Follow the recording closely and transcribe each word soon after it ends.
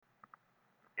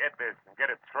Get this and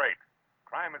get it straight.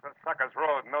 Crime is a sucker's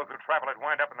road, and those who travel it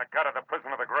wind up in the gut of the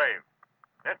prison of the grave.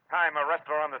 This time, a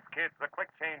wrestler on the skids, a quick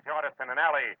change artist in an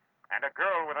alley, and a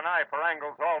girl with an eye for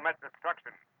angles all met destruction.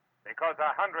 Because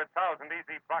 100,000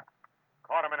 easy bucks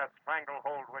caught him in a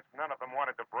stranglehold which none of them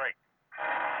wanted to break.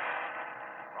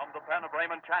 From the pen of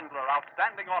Raymond Chandler,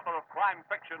 outstanding author of crime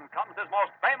fiction, comes his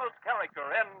most famous character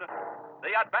in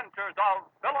The Adventures of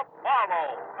Philip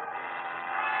Marlowe.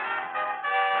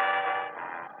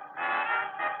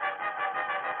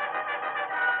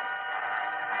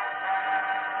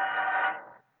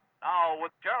 Now,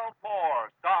 with Gerald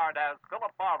Moore, starred as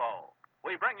Philip Marlowe,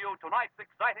 we bring you tonight's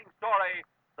exciting story,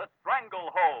 The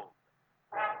Stranglehold.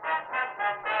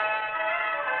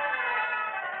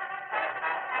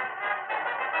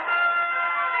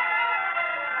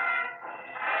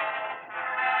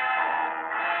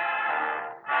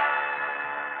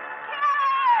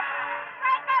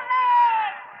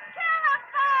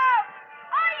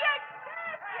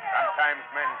 Sometimes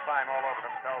men climb all over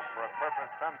themselves for a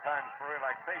purpose, sometimes for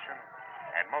relaxation,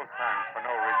 and most times for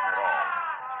no reason at all.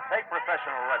 Take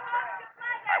professional wrestling.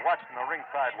 I watched in the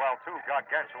ringside while two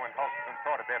gargantuan hulks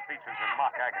contorted their features in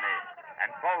mock agony and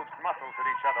bulged muscles at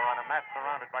each other on a mat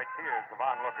surrounded by tiers of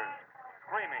onlookers,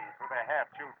 screaming through their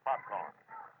half-chewed popcorn.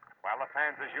 While the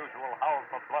fans, as usual, howled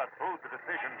for blood, booed the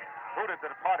decision, hooted the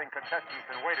departing contestants,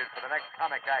 and waited for the next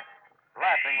comic act,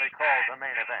 laughingly called the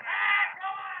main event.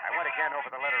 I went again over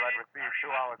the letter I'd received 2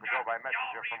 hours ago by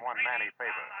messenger from one Manny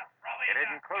Faber. It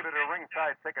had included a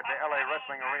ringside ticket to L.A.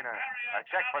 Wrestling Arena, a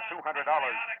check for $200,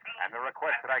 and the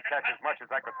request that I catch as much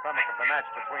as I could stomach of the match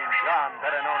between John,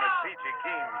 better known as Peachy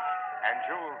Keen, and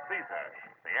Jules Caesar,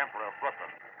 the Emperor of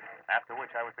Brooklyn. After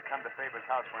which I was to come to Faber's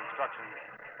house for instructions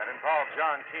that involved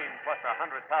John Keene plus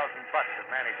 $100,000 of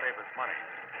Manny Faber's money.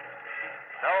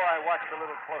 So I watched a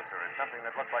little closer as something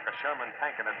that looked like a Sherman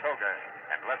tank in a toga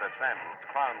and leather sandals,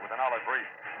 crowned with an olive wreath,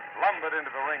 lumbered into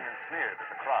the ring and sneered at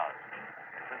the crowd.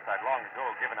 And since I'd long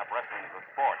ago given up wrestling as a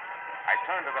sport, I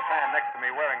turned to the fan next to me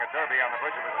wearing a derby on the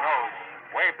bridge of his nose,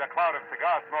 waved a cloud of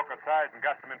cigar smoke aside, and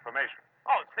got some information.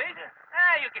 Oh, Caesar?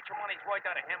 You get your money's worth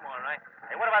out of him, all right.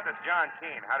 Hey, what about this John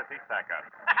Keene? How does he stack up?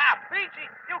 Peachy,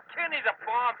 you kidding? He's a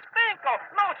bomb. Stinko.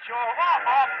 No show.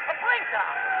 A blink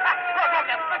down. Look,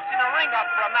 I'm fixing the ring up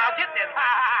for him now. Get this.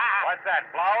 What's that,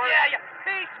 flowers? Yeah.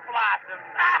 Peach blossoms.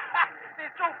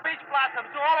 There's 2 peach blossoms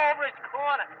all over his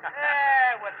corner.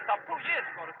 Well, stuff 2 years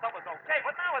ago, the stuff was okay,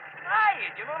 but now it's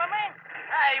tired. You know what I mean?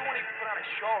 He won't even put on a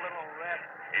show, little red.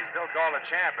 He's still called a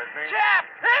champ, isn't he? Champ?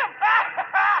 Him?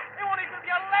 He won't even give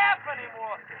you a laugh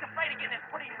anymore. He's afraid of getting his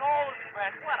pretty nose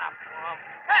bent. What a bum.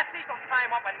 See, don't tie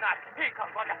him up a nut. Here he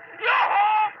comes like a...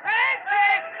 Yoo-hoo,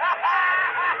 Peachy!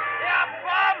 You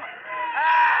bum!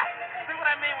 See what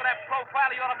I mean with that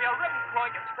profile? He ought to be a ribbon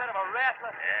clerk instead of a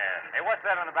wrestler. Yeah. Hey, what's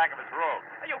that on the back of his robe?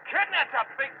 Are you kidding? That's a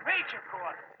big peach, of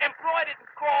course. Embroidered in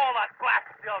gold on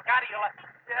black silk. How do you like...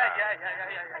 Yeah. Go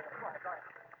ahead.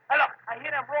 Hey, look, I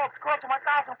hear them robes cost him $1,000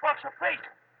 a piece.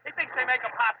 He thinks they make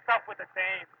him hot stuff with the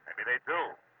dame. Maybe they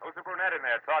do. Who's the brunette in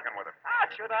there talking with him?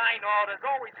 Should I know? There's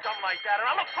always something like that.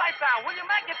 Now, look, pipe down, will you,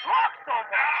 man? You talk so much.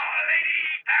 Now,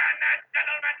 ladies and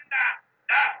gentlemen,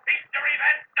 the feature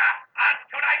event on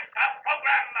tonight's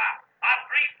program, a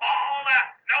free-fall,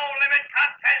 no-limit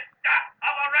contest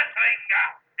of wrestling.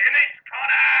 In this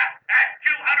corner, at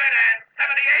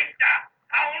 278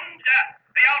 pounds,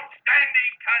 the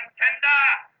outstanding contender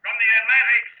from the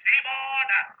Atlantic Seaboard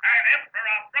and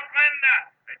Emperor of Brooklyn,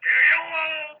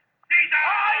 Jules Caesar.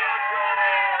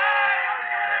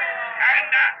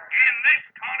 And in this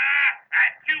corner,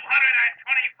 at 225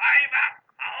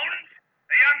 pounds,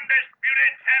 the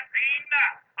undisputed champion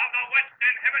of the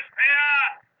Western Hemisphere,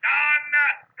 John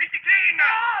Peachy.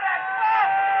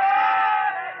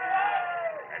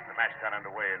 As the match got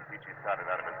underway and Peachy started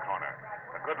out of his corner,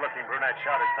 a good-looking brunette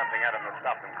shouted something at him that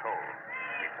stopped him cold.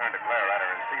 He turned to glare at her,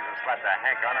 and Caesar slapped a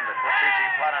hank on him that put Peachy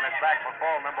flat on his back for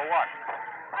fall number 1.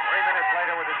 3 minutes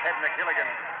later, with his head in a gilligan,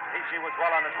 Peachy was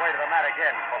well on his way to the mat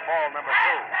again for fall number 2,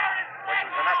 which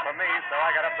was enough for me, so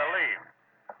I got up to leave.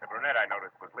 The brunette, I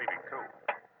noticed, was leaving, too.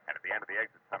 And at the end of the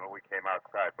exit tunnel, we came out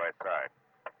side by side.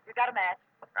 You got a match?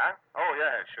 Huh? Oh,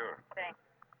 yeah, sure. Thanks.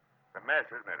 It's a mess,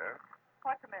 isn't it, huh?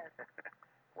 What's a mess? The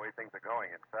way things are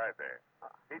going inside there.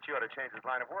 Peachy ought to change his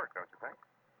line of work, don't you think?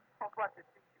 What's it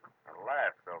to you? A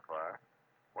laugh so far.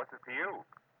 What's it to you?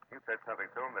 You said something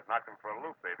to him that knocked him for a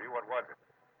loop, baby. What was it?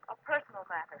 A personal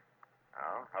matter.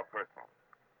 Oh, how personal?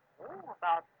 Oh,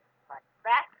 about like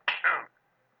that.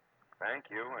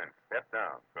 Thank you, and step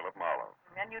down, Philip Marlowe.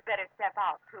 And then you'd better step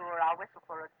out, too, or I'll whistle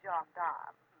for a John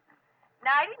Dobb.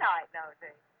 Nighty-night,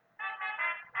 Nosey.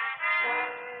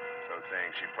 So was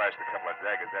saying she flashed a couple of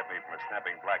daggers at me from her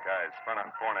snapping black eyes, spun on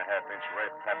 4.5-inch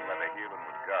red patent leather heel, and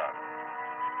was gone.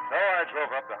 So I drove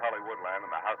up to Hollywood Land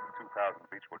and the house at 2000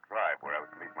 Beechwood Drive, where I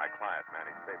was to meet my client,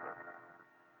 Manny Saber.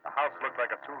 The house looked like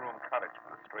a two-room cottage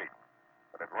from the street,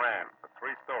 but it ran for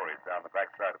 3 stories down the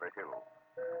backside of the hill.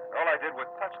 All I did was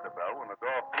touch the bell when the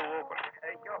door flew open.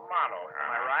 Hey, you're Marlowe, am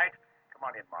I right? Come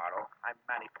on in, Marlowe. I'm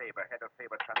Manny Faber, head of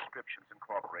Faber Transcriptions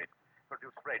Incorporated.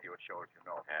 Produce radio shows, you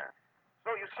know. Yeah.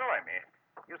 So you saw him, eh?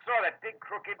 You saw that big,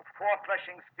 crooked,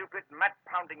 four-flushing, stupid,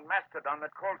 mat-pounding mastodon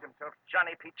that calls himself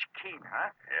Johnny Peach Keen,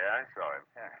 huh? Yeah, I saw him.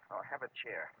 Yeah. Oh, have a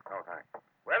chair. Oh, thanks.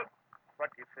 Well,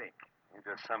 what do you think? You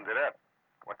just summed it up.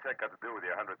 What's that got to do with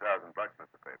your $100,000,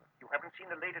 Mr. Faber? You haven't seen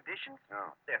the late editions?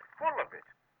 No. They're full of it.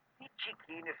 Peachy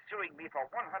Keen is suing me for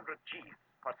 100 G's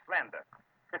for slander.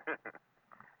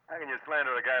 How can you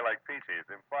slander a guy like Peachy?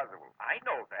 It's impossible. I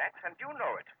know that, and you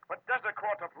know it. But does a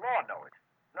court of law know it?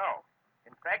 No.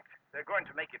 In fact, they're going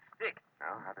to make it stick.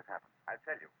 No? How'd it happen? I'll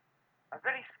tell you. A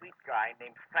very sweet guy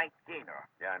named Frank Gaynor.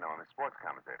 Yeah, I know him. A sports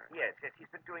commentator. Yes, he's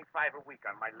been doing 5 a week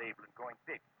on my label and going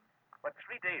big. But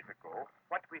 3 days ago,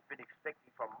 what we've been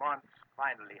expecting for months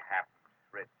finally happened.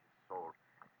 Rest his soul.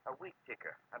 A week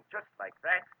ticker. And just like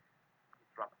that, he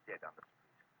dropped dead on the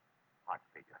street. Heart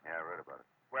failure. Yeah, I read about it.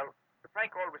 Well,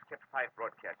 Frank always kept 5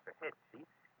 broadcasts ahead, see?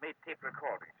 Made tape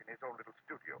recordings in his own little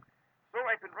studio. So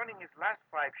I've been running his last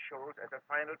 5 shows as a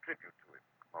final tribute to him.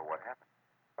 Well, what happened?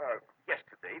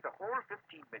 Yesterday, the whole 15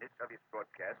 minutes of his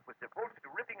broadcast was devoted to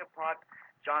ripping apart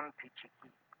John Peachy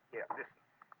Keen. Here, listen.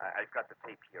 I've got the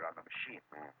tape here on the machine.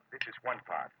 This is one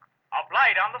part. A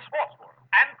blight on the sports world.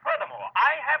 And furthermore,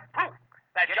 I have proof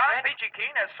that Yes, John Fred? Peachy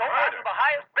Keen has sold out to the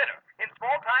highest bidder in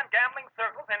small-time gambling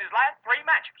circles in his last 3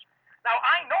 matches. Now,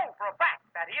 I know for a fact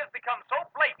that he has become so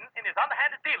blatant in his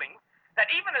underhanded dealings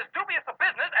that even as dubious a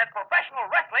business as professional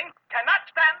wrestling cannot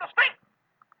stand the stink.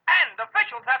 And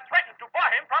officials have threatened to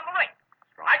bar him from the ring.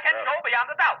 I can show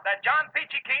beyond a doubt that John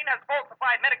Peachy Keen has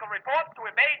falsified medical reports to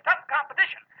evade tough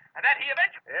competition, and that he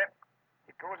eventually... Yeah,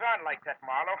 it goes on like that,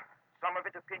 Marlowe. Some of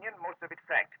it opinion, most of it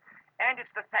fact. And it's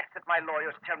the facts that my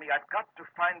lawyers tell me I've got to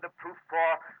find the proof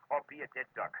for or be a dead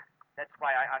duck. That's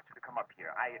why I asked you to come up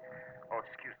here. Oh,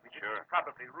 excuse me. This Sure. is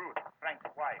probably Ruth, Frank's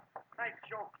wife. Nice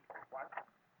showkeeper one.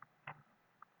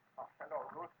 Oh, hello,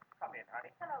 Ruth. Come in, honey.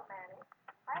 Hello, Manny.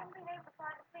 I haven't been able to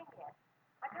find a thing yet.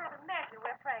 I can't imagine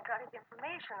where Frank got his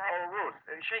information. Oh, Ruth,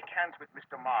 shake hands with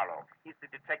Mr. Marlowe. He's the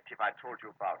detective I told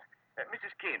you about.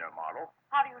 Mrs. Gaynor, Marlowe.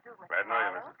 How do you do, Mr. Glad to know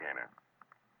you, Marlowe? Mrs. Gaynor.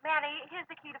 Manny, here's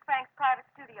the key to Frank's private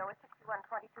studio at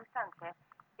 6122 Sunset.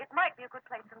 It might be a good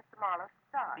place for Mr. Marlowe to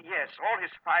start. Yes, all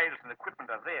his files and equipment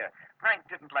are there. Frank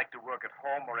didn't like to work at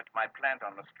home or at my plant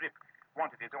on the strip.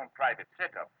 Wanted his own private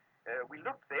setup. We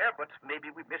looked there, but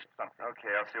maybe we missed something. Okay,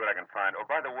 I'll see what I can find. Oh,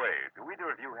 by the way, do either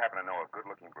of you happen to know a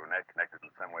good-looking brunette connected in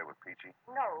some way with Peachy?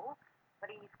 No, but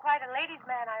he's quite a ladies'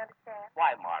 man, I understand.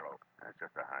 Why, Marlowe? That's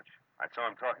just a hunch. I saw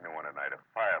him talking to one tonight, a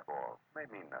fireball. May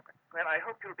mean nothing. Well, I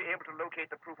hope you'll be able to locate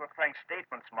the proof of Frank's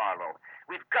statements, Marlowe.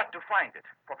 We've got to find it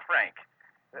for Frank.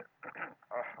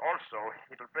 Also,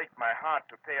 it'll break my heart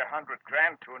to pay $100,000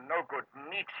 to a no-good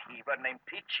meat heaver named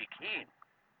Peachy Keen.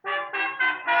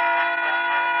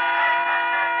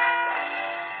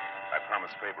 I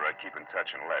promised Faber I'd keep in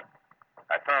touch and let.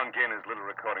 I found Gaynor's little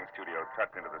recording studio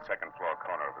tucked into the second-floor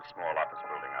corner of a small office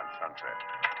building on Sunset.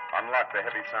 Unlocked the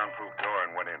heavy soundproof door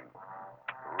and went in.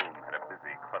 The room had a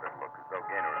busy, cluttered look, as though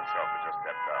Gaynor himself had just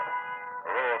stepped out.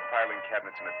 A row of filing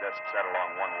cabinets and a desk sat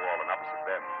along one wall, and opposite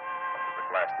them was the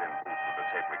glassed-in booth with the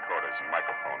tape recorders and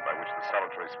microphone by which the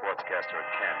solitary sportscaster had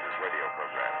canned his radio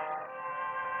program.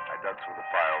 I dug through the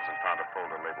files and found a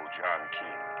folder labeled John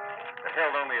Keen. It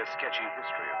held only a sketchy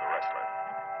history of the wrestler.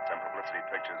 Some publicity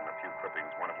pictures and a few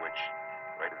clippings, one of which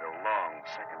rated a long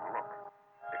second look.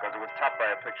 Because it was topped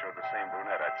by a picture of the same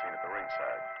brunette I'd seen at the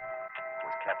ringside. It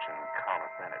was captioned,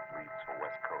 Carla Bennett leaves for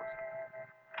West Coast.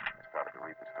 I started to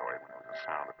read the story when there was a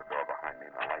sound at the door behind me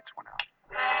and the lights went out.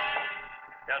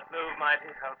 Don't move,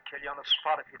 Mighty. I'll kill you on the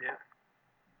spot if you do.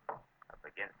 Up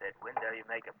against that window, you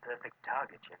make a perfect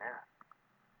target, you know.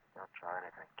 Don't try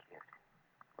anything, kid.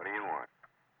 What do you want?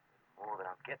 More than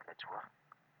I'm getting, it's what.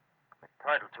 I'm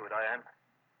entitled to it, I am.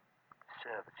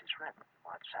 Service is rent, you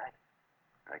might say.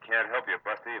 I can't help you,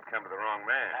 Busty. You've come to the wrong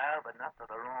man. No, but not to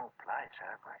the wrong place,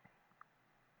 Mighty?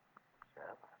 So,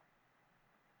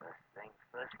 first things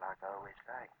first, like I always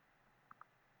say.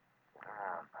 Turn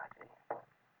around, Mighty.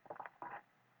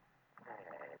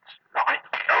 It's light.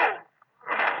 Oh!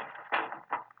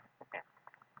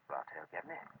 Bloodtail get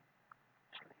me.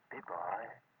 Sleepy boy.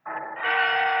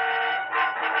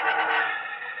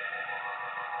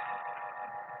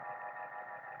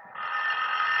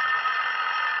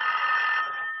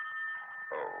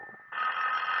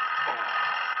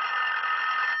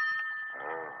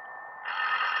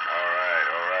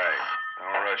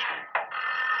 Hush.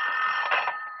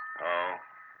 Oh.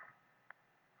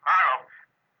 Marlowe,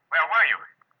 where were you?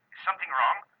 Is something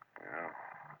wrong? Yeah.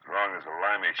 As wrong as a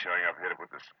limey showing up here to put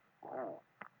this. Ooh.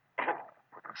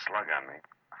 Put the slug on me.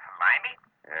 Limey?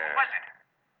 Yeah. Who was it?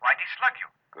 Why'd he slug you?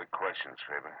 Good questions,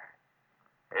 Faber.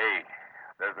 Hey,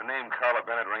 does the name Carla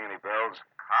Bennett ring any bells?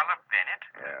 Carla Bennett?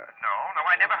 Yeah. No,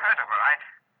 I never heard of her.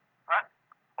 Huh?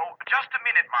 Oh, just a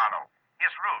minute, Marlowe.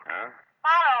 Here's Ruth. Huh?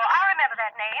 Marlowe, I remember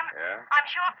that name. Yeah? I'm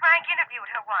sure Frank interviewed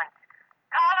her once.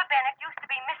 Carla Bennett used to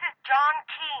be Mrs. John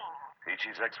Keene.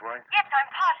 Peachy's ex-wife? Yes, I'm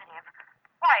positive.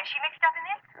 Why, is she mixed up in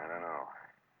this? I don't know.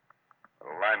 The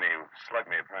limey who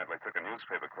slugged me apparently took a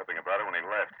newspaper clipping about it when he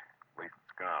left. At least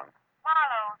it's gone.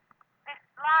 Marlowe, this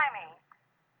limey,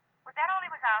 was that all he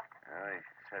was after? He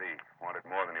said he wanted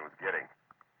more than he was getting.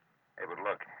 Hey, but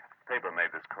look, Faber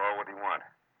made this call. What do you want?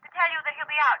 To tell you that he'll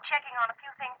be out checking on a few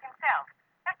things himself.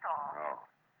 That's all. Oh.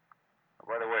 Oh,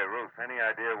 by the way, Ruth, any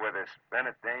idea where this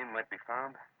Bennett dame might be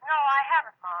found? No, I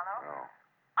haven't, Marlowe. No.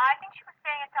 I think she was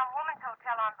staying at some woman's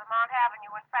hotel on Vermont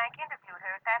Avenue when Frank interviewed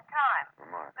her at that time.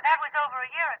 Vermont. But that was over a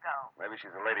year ago. Maybe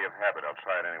she's a lady of habit. I'll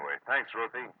try it anyway. Thanks,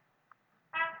 Ruthie.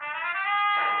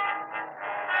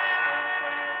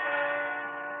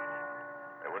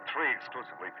 There were 3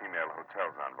 exclusively female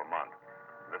hotels on Vermont.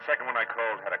 The second one I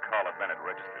called had a Carla Bennett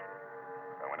registered.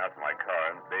 So I went out to my car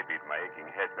and babied my aching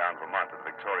head down Vermont to the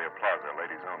Victoria Plaza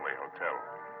Ladies Only Hotel.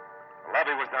 The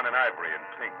lobby was done in ivory and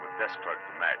pink with desk drugs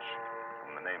to match.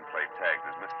 And the nameplate tagged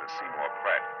as Mr. Seymour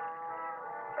Pratt.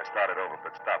 I started over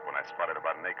but stopped when I spotted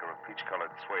about an acre of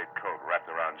peach-colored suede coat wrapped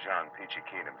around John Peachy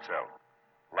Keene himself,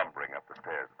 lumbering up the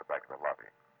stairs at the back of the lobby.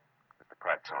 Mr.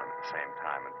 Pratt saw him at the same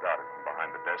time and darted from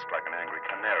behind the desk like an angry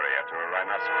canary after a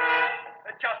rhinoceros.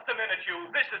 Just a minute, you.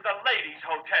 This is the ladies'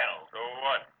 hotel. So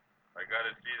what? I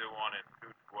gotta see the one in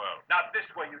 212. Not this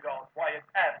way, you don't. Why, it's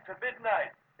after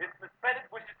midnight. If Miss Bennett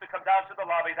wishes to come down to the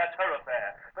lobby, that's her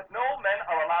affair. But no men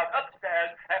are allowed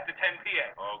upstairs after 10 p.m.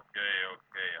 Okay.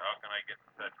 How can I get in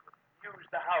touch with her? Use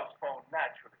the house phone,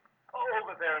 naturally.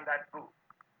 Over there in that booth.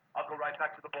 I'll go right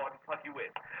back to the board and plug you in.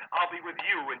 I'll be with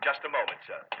you in just a moment,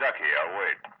 sir. Ducky, I'll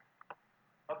wait.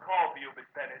 A call for you, Miss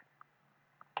Bennett.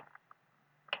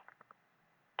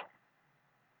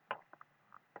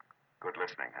 Good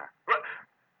listening, huh?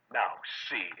 Now,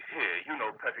 see here. You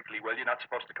know perfectly well you're not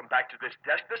supposed to come back to this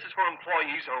desk. This is for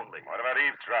employees only. What about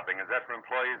eavesdropping? Is that for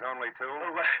employees only, too?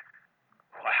 Oh,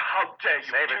 why, how dare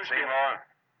you Save it, accuse me of- Seymour.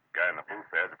 The guy in the booth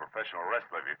there is a professional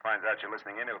wrestler. If he finds out you're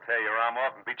listening in, he'll tear your arm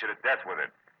off and beat you to death with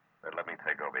it. But let me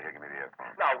take over here. Give me the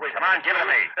earphone. Now, wait. Come on, give it to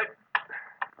me.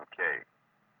 Okay.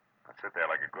 Now sit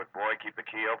there like a good boy. Keep the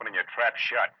key open and your trap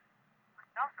shut.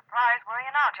 No surprise. Where are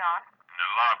you now, John? In the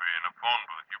lobby, in a phone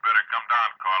booth. You better come down,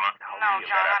 Carla. No,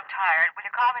 John, I'm tired. Will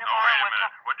you call me No, tomorrow? wait a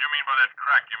minute. What do you mean by that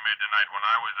crack you made tonight when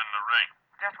I was in the ring?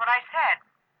 Just what I said.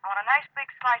 I want a nice big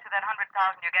slice of that 100,000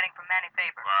 you're getting from Manny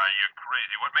Faber. Why, you're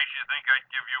crazy. What makes you think I'd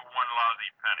give you one lousy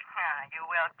penny? You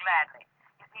will, gladly.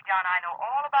 You see, John, I know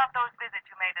all about those visits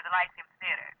you made to the Lyceum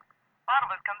Theater. Bottle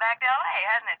has come back to L.A.,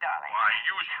 hasn't it, darling? Why,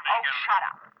 you Oh, sneaking... shut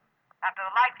up. After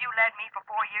the life you led me for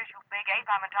 4 years, you big ape,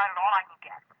 I'm entitled to all I can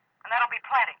get. And that'll be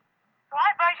plenty. So I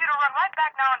advise you to run right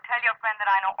back now and tell your friend that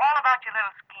I know all about your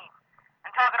little scheme.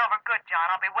 And talk it over good, John.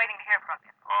 I'll be waiting to hear from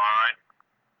you. All right.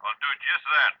 I'll do just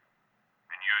that.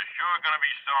 And you're sure gonna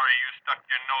be sorry you stuck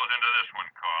your nose into this one,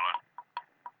 Carla.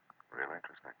 Real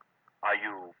interesting. Are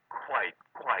you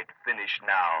quite finished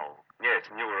now? Yes,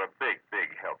 and you were a big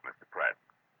help, Mr. Pratt.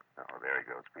 Oh, there he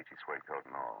goes, peachy suede coat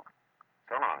and all.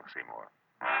 So long, Seymour.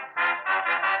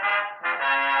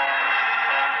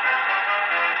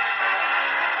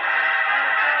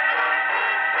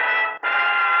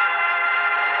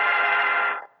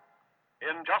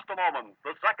 In just a moment,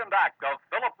 the second act of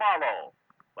Philip Marlowe.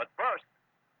 But first,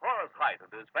 Horace Height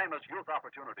and his famous Youth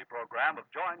Opportunity Program have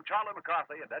joined Charlie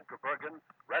McCarthy and Edgar Bergen,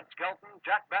 Red Skelton,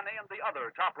 Jack Benny, and the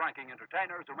other top-ranking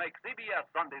entertainers who make CBS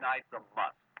Sunday nights a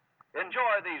must.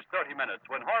 Enjoy these 30 minutes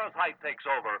when Horace Height takes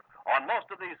over on most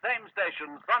of these same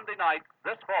stations Sunday night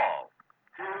this fall.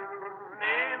 Tune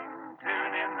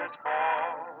in this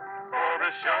fall for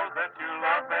the show that you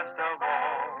love best of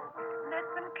all.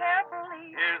 Listen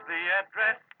carefully. Here's the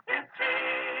address. It's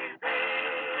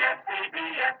CBS.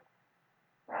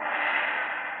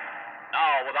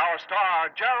 Now, with our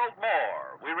star, Gerald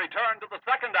Moore, we return to the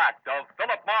second act of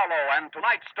Philip Marlowe and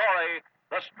tonight's story,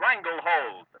 The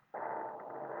Stranglehold.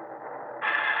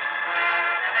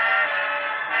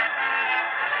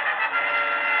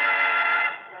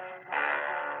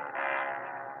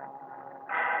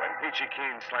 When Peachy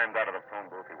Keene slammed out of the phone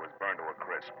booth, he was burned to a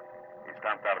crisp. He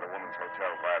stomped out of the woman's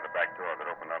hotel via the back door that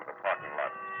opened onto the parking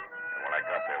lot. And when I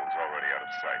got there, it was already out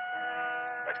of sight.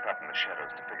 I stopped in the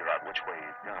shadows to figure out which way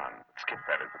he'd gone. Skip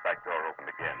that as the back door opened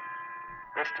again.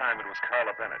 This time it was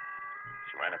Carla Bennett.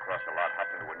 She ran across the lot,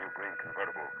 hopped into a new green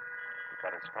convertible. We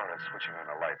got as far as switching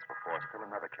on the lights before still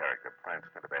another character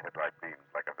pranced into the headlight beams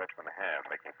like a veteran ham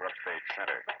making for upstage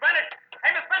center. Miss Bennett!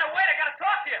 Hey, Miss Bennett, wait, I gotta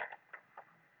talk to you.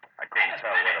 I couldn't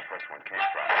tell where the first one came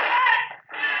from.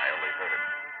 I only heard it.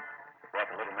 It brought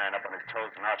the little man up on his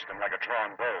toes and arched him like a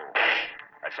drawn bow.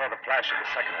 I saw the flash of the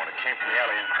second one. It came from the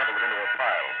alley and crumpled it into a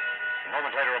pile. A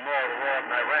moment later, a more roared,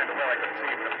 and I ran to where I could see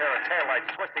him in a pair of taillights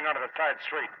twisting onto the side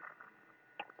street.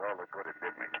 It was all the good it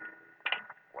did me.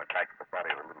 Went back to the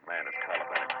body of the little man as Carla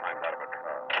Bennett climbed out of her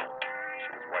car. She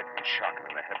was white from shock, and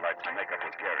in the headlights, her makeup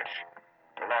was garish.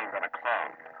 Belonged on a clown.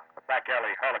 The back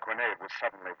alley harlequinade was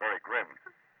suddenly very grim.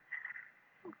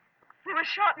 He was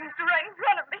shot, Mr. Right in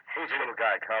front of me. Who's the little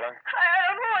guy, Carla? I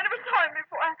don't know. I never saw him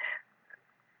before.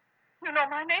 You know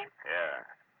my name? Yeah.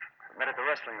 We met at the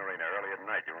wrestling arena earlier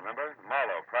tonight, you remember?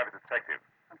 Marlowe, private detective.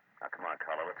 Now, come on,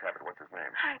 Carla, let's have it. What's his name?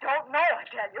 I don't know, I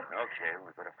tell you. Okay, we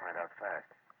better find out fast.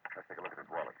 Let's take a look at his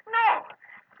wallet. No.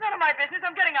 It's none of my business.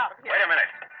 I'm getting out of here. Wait a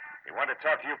minute. He wanted to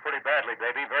talk to you pretty badly,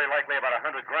 baby. Very likely about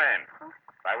 $100,000.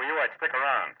 If I were you, I'd stick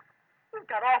around. You've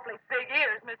got awfully big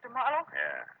ears, Mr. Marlowe.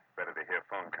 Yeah, better to hear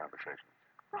phone conversations.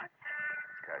 What?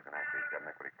 This guy's an actor. He's got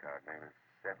an equity card. Name is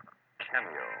Seth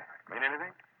Cameo. Mean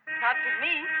anything? Not to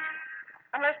me.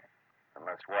 Unless...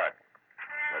 Unless what?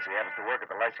 Unless he happens to work at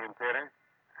the Lyceum Theater?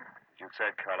 As you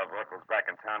said, Carla, Vorkel's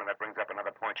back in town, and that brings up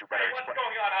another point you better What's explain.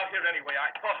 going on out here anyway?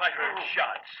 I thought I heard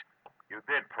shots. You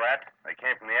did, Pratt. They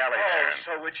came from the alley Oh, there.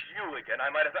 so it's you again.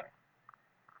 I might have...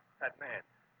 That man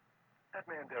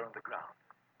there on the ground.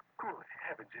 Good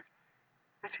heavens, is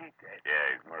he dead?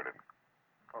 Yeah, he's murdered.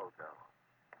 Oh, no.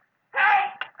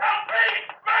 Help! Help me!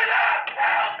 Murder!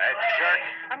 Help! That jerk.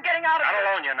 I'm getting out of Not here.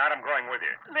 alone, you're not. I'm going with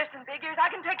you. Listen, big ears,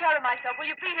 I can take care of myself. Will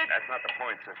you beat it? That's not the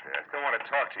point, sister. I still want to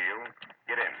talk to you.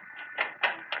 Get in.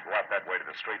 Now go out that way to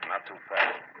the street and not too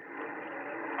fast.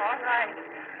 All right.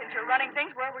 Since you're running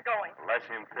things, where are we going? The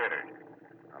Lyceum Theater.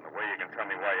 On the way, you can tell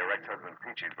me why your ex-husband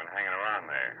Peachy's been hanging around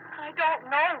there. I don't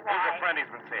know Who's why. the friend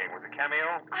he's been seeing? Was it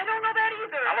Cameo? I don't know that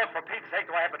either. Now, look, for Pete's sake,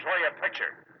 do I have to draw you a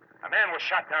picture? A man was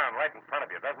shot down right in front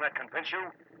of you. Doesn't that convince you?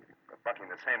 You're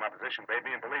bucking the same opposition,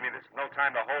 baby, and believe me, this is no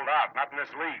time to hold out. Not in this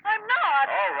league. I'm not.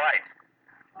 All right.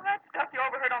 Well, that stuff you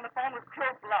overheard on the phone was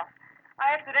pure bluff.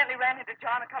 I accidentally ran into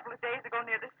John a couple of days ago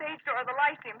near the stage door of the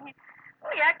Lyceum.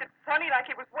 He acted funny like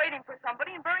he was waiting for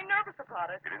somebody and very nervous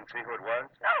about it. You didn't see who it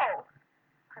was? No.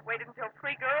 I waited until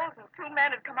 3 girls and 2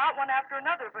 men had come out one after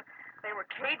another, but they were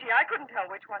cagey. I couldn't tell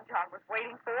which one John was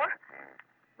waiting for.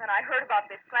 Then I heard about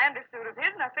this slander suit of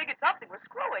his, and I figured something was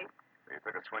screwy. So you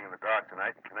took a swing in the dark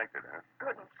tonight and connected, huh?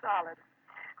 Good and solid.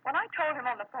 When I told him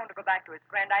on the phone to go back to his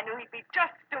friend, I knew he'd be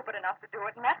just stupid enough to do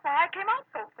it, and that's why I came out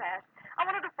so fast. I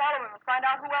wanted to follow him and find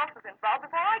out who else was involved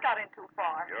before I got in too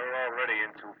far. You're already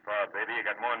in too far, baby. You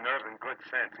got more nerve than good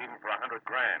sense, even for $100,000.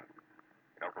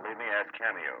 You don't believe me? Ask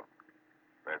Cameo.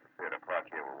 There's the theater. Park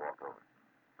here. We'll walk over.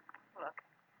 Look,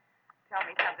 tell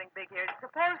me something, Big Ears.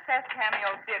 Suppose Seth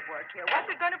Cameo did work here. What's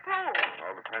it going to prove?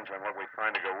 All depends on what we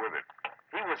find to go with it.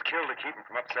 He was killed to keep him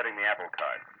from upsetting the apple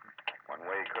cart. One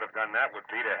way he could have done that would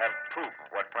be to have proof of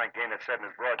what Frank Gaynor said in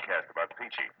his broadcast about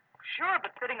Peachy. Sure,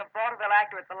 but fitting a vaudeville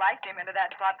actor at the Lyceum into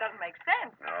that spot doesn't make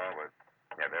sense. No, but...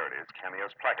 Yeah, there it is.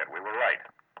 Cameo's placard. We were right.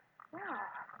 Yeah.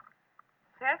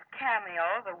 Seth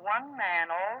Cameo, the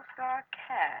one-man all-star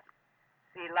cast.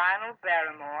 See Lionel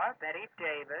Barrymore, Betty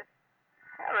Davis,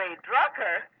 Harry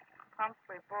Drucker,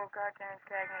 Humphrey Bogart, James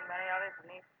Cagney, and many others.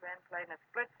 Denise Ben played in a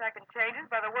split-second changes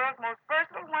by the world's most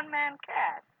versatile one-man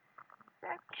cast.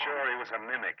 Sure, he was a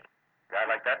mimic. A guy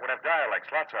like that would have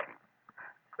dialects, lots of them.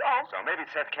 So maybe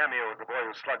Seth Cameo was the boy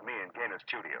who slugged me in Gaynor's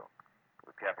studio. He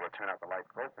was careful to turn out the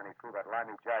lights first, and he threw that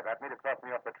limey jive at me to toss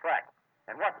me off the track.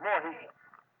 And what's more, he...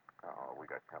 Oh, we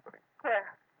got company. Where?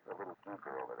 The little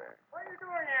geeker over there. What are you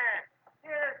doing there?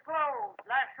 Theater's closed.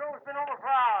 Last show's been over for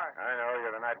hours. I know,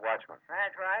 you're the night watchman.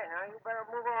 That's right. Now you better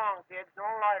move along, kids. No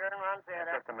lighter and run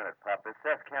theater. Just a minute, Pop. This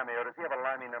Seth Cameo, does he have a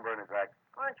limey number in his act?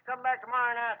 Why don't you come back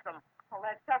tomorrow and ask them? Well,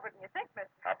 that's tougher than you think,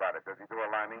 mister. How about it? Does he do a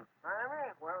limey? I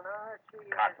mean, well, now, let's see.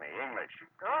 Cockney, English.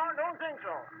 No, don't think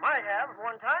so. Might have at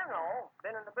one time, though.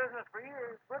 Been in the business for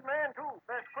years. Good man, too.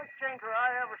 Best quick changer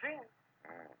I ever seen.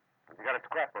 Has he got a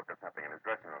scrapbook or something in his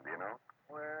dressing room, do you know?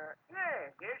 Well,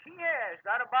 yes, he has.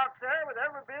 Got a box there with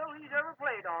every bill he's ever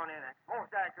played on in it.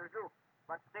 Most actors do.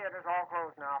 But the theater's all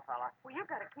closed now, fella. Well,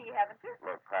 you've got a key, haven't you?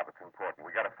 Look, Pop, it's important.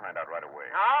 We got to find out right away.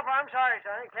 No, I'm sorry,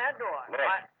 sonny. Can't do it. Look,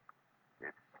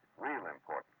 it's real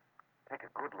important. Take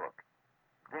a good look.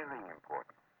 Very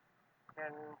important.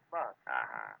 $10.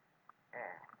 Uh-huh.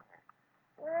 Yeah.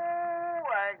 Oh,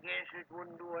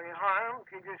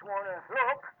 you just want to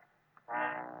look.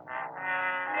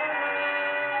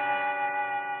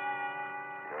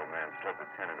 The old man slipped the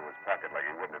tin into his pocket like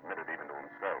he wouldn't admit it even to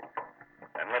himself,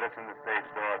 and led us in the stage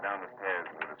door, down the stairs,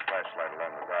 and with his flashlight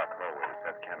along the dark hallway to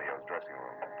Seth Cameo's dressing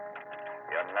room.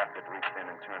 He unlocked it, reached in,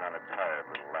 and turned on a tired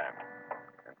little lamp,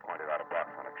 and pointed out a box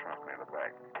on a trunk near the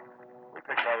back. We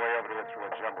picked our way over to it through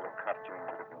a jumble of costumes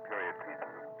that had been period pieces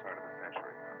at the turn of the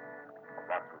century. The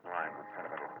box was lined with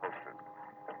sentimental posters,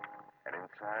 and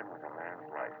inside was a man's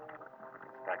life,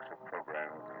 stacks of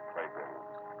programs and playbills.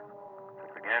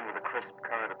 It began with a crisp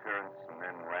current appearance and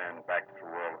then ran back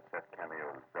through all of Seth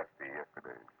Cameo's dusty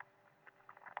yesterdays.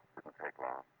 Didn't take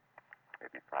long.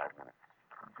 Maybe 5 minutes.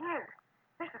 Here.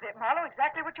 This is it, Marlowe.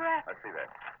 Exactly what you asked. I see that.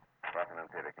 Rockingham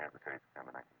Theater, Kansas City,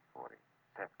 September 1940.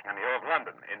 Seth Cameo of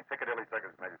London, in Piccadilly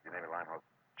Circus, Majesty Navy Limehouse.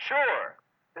 Sure!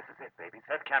 This is it, baby.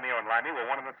 Seth Cameo and Limey were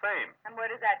one and the same. And where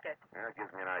does that get you? Yeah, it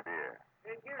gives me an idea.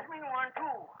 It gives me one,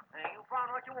 too. You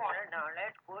found what you wanted. Now,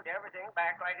 let's put everything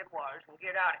back like it was and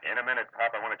get out of here. In a minute,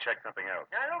 Pop. I want to check something else.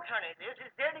 Now, look, Sonny, this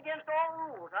is dead against all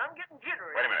rules. I'm getting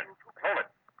jittery. Wait a minute. Hold it.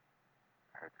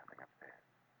 I heard something upstairs.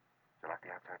 Did you lock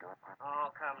the outside door, Pop? Oh,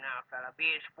 come now, fella.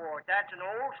 Be a sport. That's an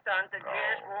old stunt that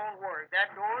just won't work.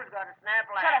 That door's got a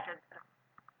snap latch. Shut up.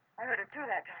 I heard it too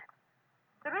that time.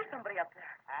 There is somebody up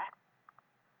there. Huh?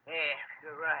 Yeah,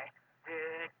 you're right.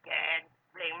 Gad,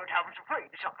 blame it, I was afraid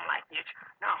of something like this.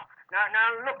 Now,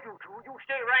 look, you two. You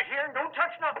stay right here and don't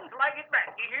touch nothing till I get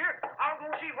back. You hear? I'll go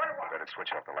see what it was. Better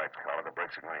switch off the lights, Carla. The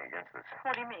brakes are going against us.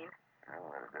 What do you mean? Well,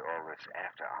 all this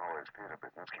after-hours theater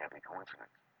business can't be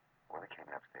coincidence. Well, he came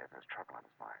upstairs. There's trouble on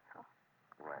his mind.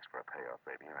 You asked for a payoff,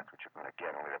 baby, and that's what you're going to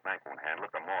get. Only the bank won't handle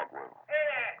it. The morgue will.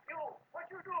 Hey, you. What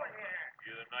you doing here?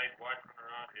 You the night watchman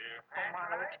around here? Oh,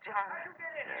 Marlowe, it's John. How'd you get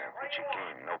in here? Yeah, peachy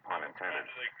keen. No pun intended. One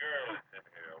of the girls in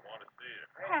here. I want to see her.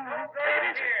 Don't go Take it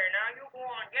in easy. here. Now, you go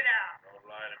on. Get out. Don't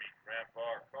lie to me, Grandpa.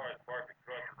 Our car is parked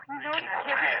across the You street. know that.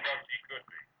 I know she could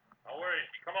be. Now, where is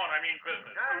she? Come on, I mean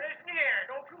business. Now, listen here.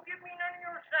 Don't you give me none of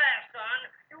your sass, son.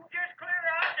 You just clear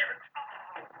out there.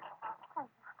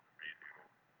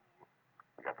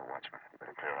 We got the watchman. You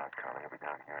better clear out, Carla. He'll be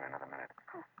down here in another minute.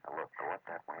 Now, look, go up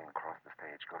that way and cross the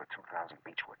stage. Go to 2000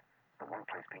 Beechwood. The one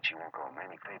place Peachy won't go.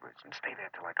 Manny favors. And stay there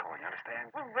till I call. You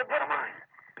understand? But- Never mind.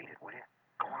 Beat it, will you?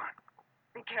 Go on.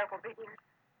 Be careful, big ears.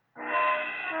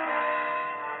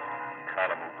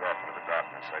 Carla moved off into the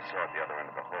darkness. I saw at the other end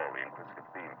of the hall the inquisitive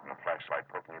beam from the flashlight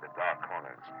poking at the dark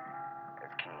corners as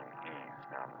Keen eased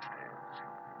down the stairs.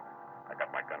 I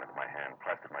got my gun into my hand,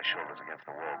 plastered my shoulders against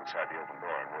the wall beside the open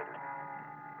door, and waited.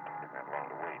 Didn't have long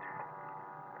to wait.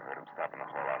 I heard him stop in the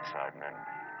hall outside, and then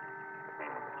the beam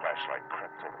of the flashlight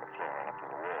crept over the floor and up to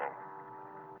the wall,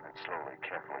 and slowly,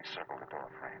 carefully circled the door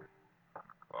frame.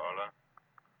 Carla?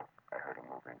 I heard him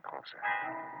move in closer,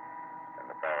 and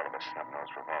the barrel of a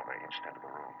snub-nosed revolver inched into the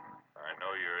room. I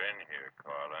know you're in here,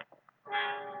 Carla.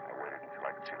 I waited until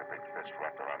I could see the big fist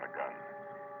wrapped around the gun.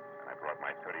 And I brought my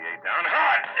 38 down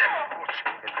hard.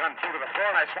 His gun flew to the floor,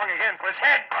 and I swung again for his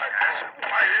head.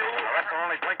 Why, you? The rest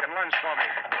only blinked and lunged for me.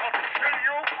 I'll kill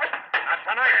you. Not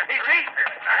tonight, Peachy.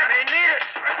 I may need it.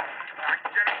 I'm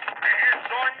getting my hands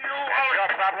on you. That's your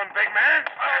problem, big man.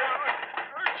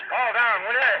 Fall down,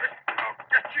 will you? I'll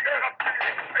get you up to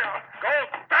Go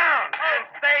down and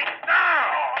stay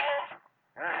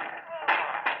down.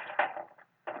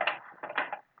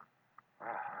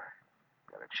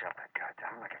 Gotta chop that guy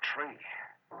down like a tree.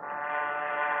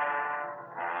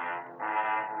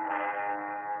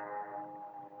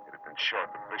 It had been short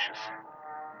but vicious.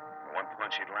 The one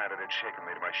punch he'd landed had shaken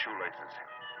me to my shoelaces.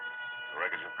 The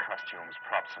wreckage of costumes,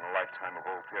 props, and a lifetime of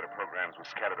old theater programs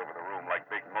was scattered over the room like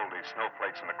big moldy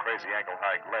snowflakes in the crazy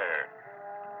ankle-high glare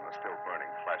from the still burning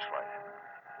flashlight.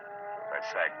 As I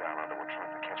sagged down onto a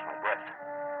trunk to catch my breath,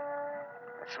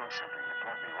 I saw something that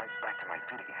brought me right back to my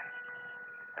feet again.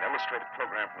 An illustrated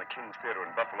program from the King's Theater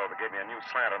in Buffalo that gave me a new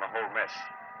slant on the whole mess.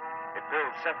 It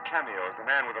billed Seth Cameo as the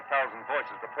man with 1,000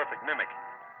 voices, the perfect mimic.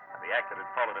 And the act that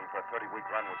had followed him for a 30-week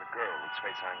run was a girl whose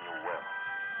face I knew well.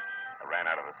 I ran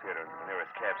out of the theater into the nearest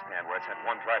cab stand where I sent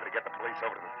one driver to get the police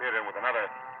over to the theater, and with another,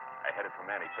 I headed for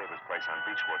Manny Faber's place on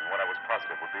Beechwood, and what I was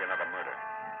positive would be another murder.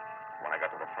 When I got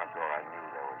to the front door, I knew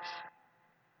there was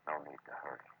no need to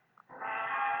hurry.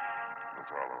 It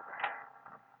was all over.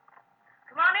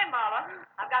 Come on in, Marlowe.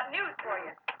 I've got news for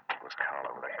you. It was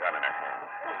Carla with a gun in her hand.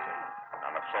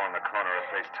 On the floor in the corner, her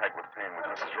face tight with pain,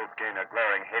 was Mrs. Ruth Gaynor,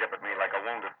 glaring hate up at me like a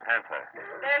wounded panther.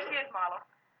 There she is, Marlowe.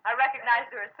 I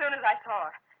recognized her as soon as I saw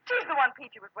her. She's the one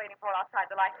Peachy was waiting for outside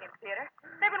the Lyceum Theater.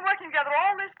 They've been working together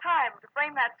all this time to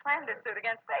frame that slander suit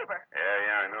against Faber.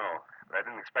 Yeah, I know. But I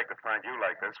didn't expect to find you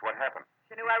like this. What happened?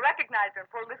 She knew I recognized her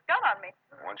and pulled this gun on me.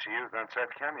 One she used on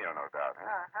Seth Cameo, no doubt, huh?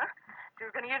 Uh-huh. She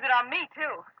was going to use it on me,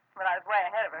 too, but I was way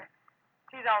ahead of her.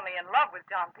 She's only in love with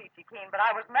John Peachy Keen, but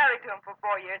I was married to him for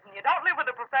 4 years, and you don't live with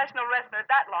a professional wrestler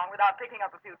that long without picking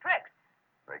up a few tricks.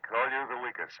 They call you the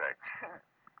weaker sex.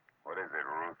 What is it,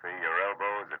 Ruthie? Your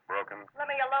elbow? Is it broken? Let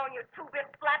me alone, you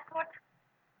two-bit flatfoot.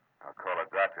 I'll call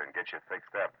a doctor and get you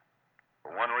fixed up.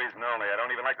 For one reason only, I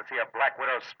don't even like to see a black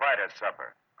widow spider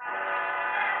suffer.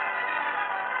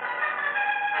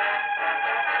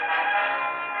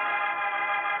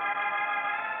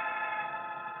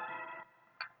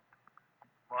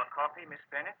 More coffee, Miss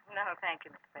Bennett? No, thank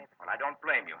you, Mr. Faber. Well, I don't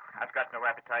blame you. I've got no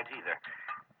appetite either.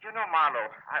 You know, Marlowe,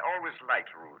 I always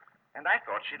liked Ruth, and I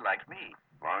thought she liked me.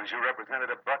 As long as you represented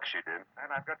a buck, she did.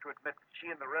 And I've got to admit that she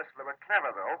and the wrestler were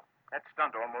clever, though. That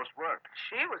stunt almost worked.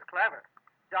 She was clever.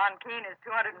 John Keene is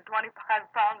 225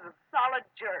 pounds of solid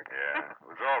jerk. Yeah, it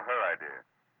was all her idea.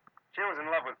 She was in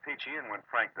love with Peachy, and when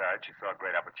Frank died, she saw a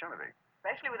great opportunity.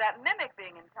 Especially with that mimic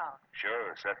being in town.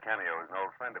 Sure, Seth Cameo is an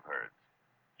old friend of hers.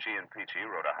 She and Peachy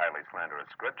wrote a highly slanderous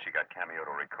script. She got Cameo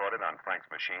to record it on Frank's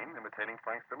machine, imitating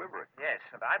Frank's delivery. Yes,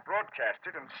 and I broadcast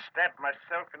it and stabbed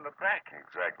myself in the back.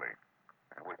 Exactly.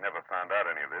 And we'd never found out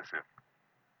any of this if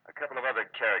a couple of other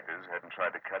characters hadn't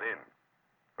tried to cut in.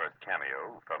 First,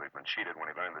 Cameo, who felt he'd been cheated when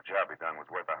he learned the job he'd done was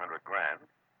worth $100,000.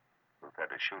 Ruth had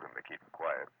to shoot him to keep him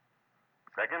quiet.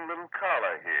 Second, little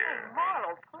Carla here. Oh,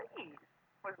 Marlowe, please.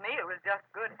 With me, it was just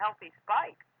good, healthy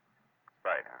spite.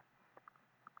 Spite, huh?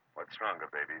 What's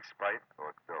stronger, baby, spite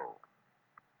or dough?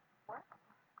 What?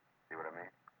 See what I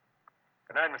mean?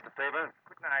 Good night, Mr. Faber.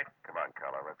 Good night. Come on,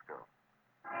 Carla, let's go.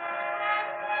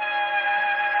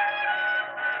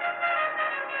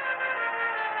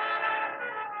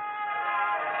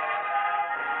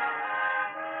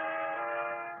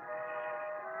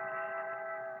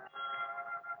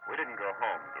 We didn't go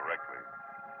home directly.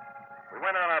 We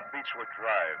went on our Beechwood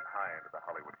Drive high into the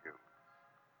Hollywood Hills.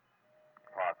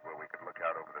 Park where we could look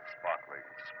out over the sparkling,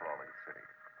 sprawling city.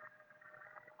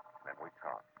 Then we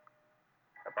talked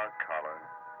about Carla,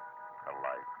 her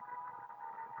life,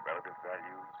 relative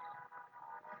values,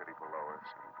 the city below us,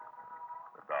 and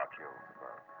the dark hills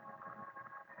above.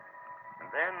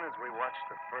 And then, as we watched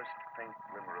the first faint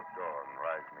glimmer of dawn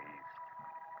rise in the east,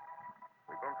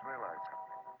 we both realized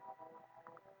something.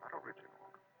 Not original,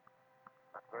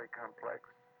 not very complex,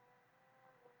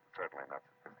 certainly not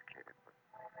sophisticated, but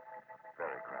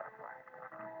very gratifying.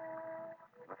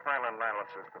 In the final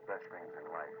analysis, the best things in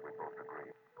life, we both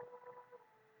agreed,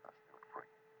 are still free.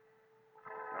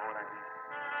 You know what I mean?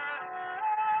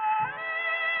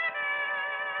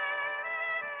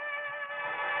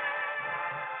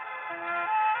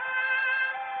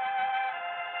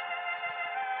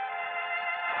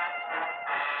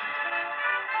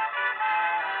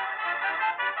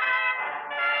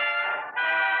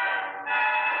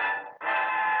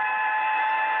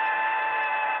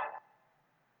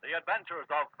 The Adventures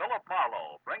of Philip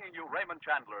Marlowe, bringing you Raymond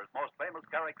Chandler's most famous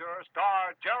character,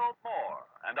 star Gerald Moore,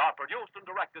 and are produced and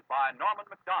directed by Norman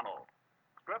McDonald.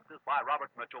 Script is by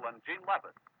Robert Mitchell and Gene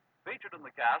Levitt. Featured in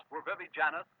the cast were Vivi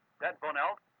Janis, Ted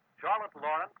Bonelk, Charlotte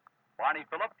Lawrence, Barney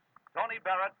Phillips, Tony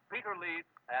Barrett, Peter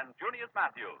Leeds, and Junius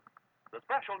Matthews. The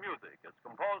special music is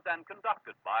composed and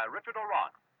conducted by Richard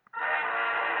Oron.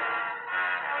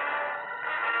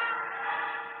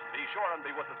 Be sure and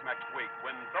be with us next week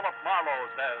when Philip Marlowe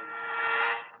says...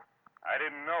 I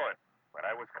didn't know it, but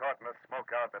I was caught in a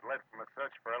smokeout that led from a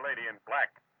search for a lady in black,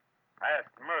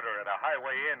 past murder at a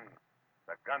highway inn,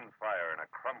 the gunfire in a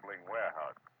crumbling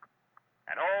warehouse.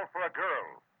 And all for a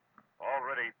girl,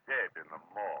 already dead in the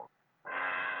morgue.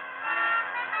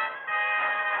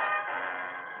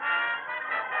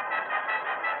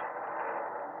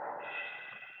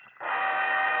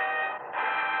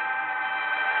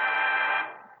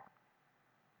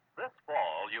 This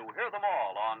fall, you hear them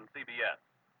all on CBS.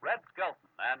 Red Skelton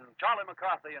and Charlie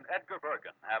McCarthy and Edgar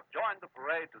Bergen have joined the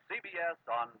parade to CBS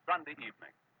on Sunday evening.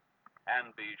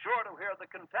 And be sure to hear the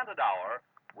Contented Hour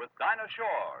with Dinah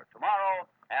Shore tomorrow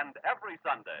and every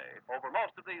Sunday over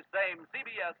most of these same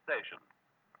CBS stations.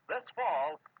 This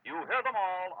fall, you hear them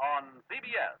all on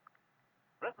CBS.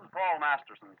 This is Paul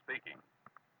Masterson speaking.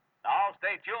 Now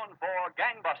stay tuned for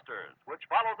Gangbusters, which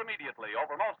follows immediately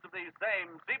over most of these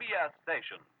same CBS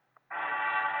stations.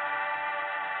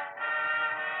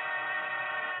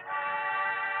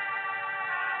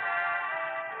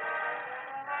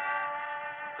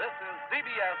 This is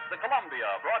CBS, the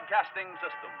Columbia Broadcasting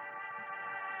System.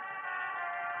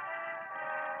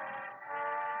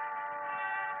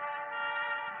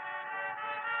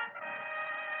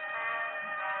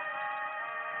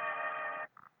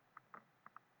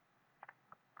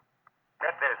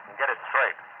 Get this and get it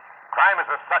straight. Crime is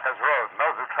the sucker's road, and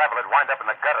those who travel it wind up in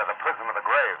the gutter, the prison or the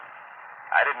grave.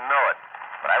 I didn't know it,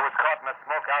 but I was caught in a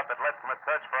smokeout that led from a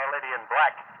search for a lady in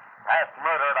black, past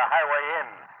murder at a highway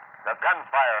inn, the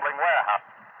gunfire warehouse,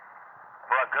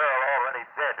 for a girl already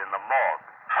dead in the morgue.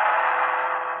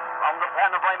 From the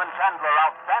pen of Raymond Chandler,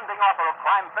 outstanding author of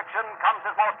crime fiction, comes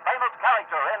his most famous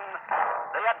character in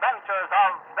The Adventures of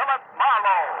Philip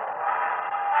Marlowe.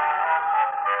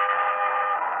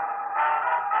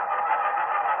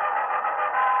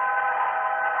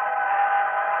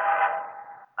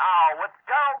 Now, with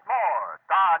Gerald Moore,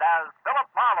 starred as Philip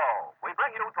Marlowe, we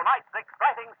bring you tonight's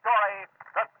exciting story,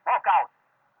 The Smokeout.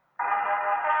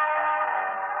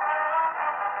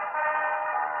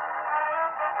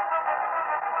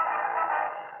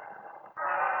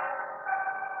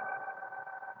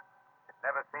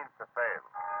 Never seems to fail.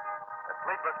 A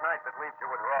sleepless night that leaves you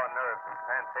with raw nerves and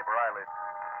sandpaper eyelids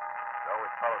is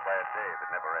always followed by a day that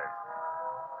never ends.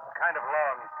 A kind of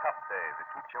long, tough day that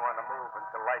keeps you on the move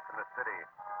until life in the city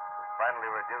is finally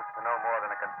reduced to no more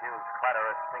than a confused,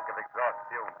 clatterous stink of exhaust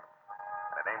fumes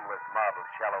and an aimless mob of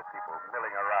shallow people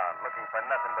milling around, looking for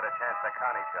nothing but a chance to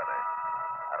con each other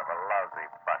out of a lousy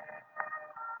butt.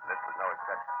 This was no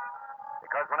exception.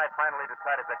 Because when I finally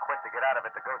decided to quit, to get out of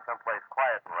it, to go someplace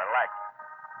quiet and relaxed,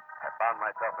 I found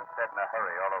myself instead in a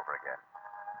hurry all over again.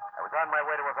 I was on my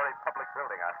way to a very public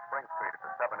building on Spring Street at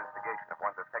the sub instigation of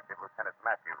one Detective Lieutenant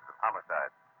Matthews of homicide,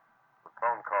 whose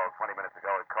phone call 20 minutes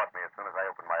ago had caught me as soon as I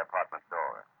opened my apartment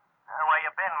door. Where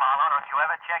you been, Marlowe? Don't you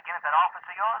ever check in at that office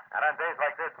of yours? Not on days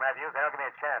like this, Matthews. They don't give me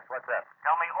a chance. What's up?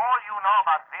 Tell me all you know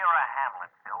about Vera Hamlin,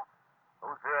 Phil.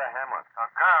 Who's Vera Hamlin? A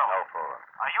girl. No fooling.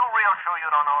 Are you real sure you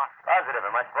don't know her? Positive.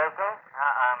 Am I supposed to?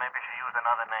 Maybe she used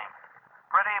another name.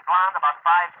 Pretty, blonde, about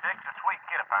 5'6", a sweet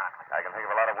kid, apparently. I can think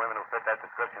of a lot of women who fit that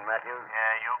description, Matthews.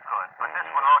 Yeah, you could. But this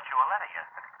one wrote you a letter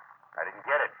yesterday. I didn't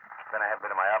get it. Then I haven't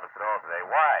been in my office at all today.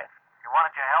 Why? She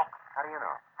wanted your help. How do you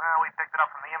know? Well, we picked it up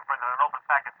from the imprint in an open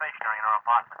pack of stationery in her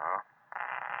apartment. Oh?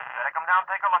 Better come down and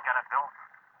take a look at it, Phil.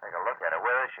 Take a look at her.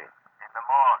 Where is she? In the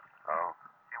morgue. Oh?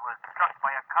 She was struck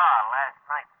by a car last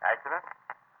night. Accident?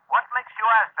 What makes you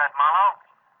ask that, Marlowe?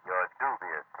 Your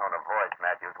dubious tone of voice,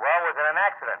 Matthews. Well, was it an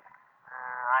accident?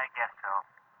 I guess so.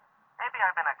 Maybe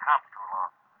I've been a cop too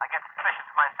long. I get suspicious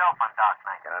myself on dark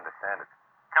I nights. can understand it.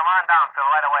 Come on down, Phil.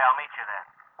 Right away. I'll meet you there.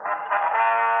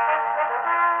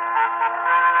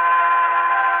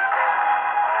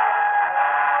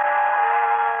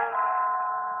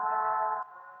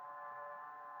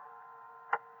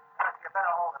 You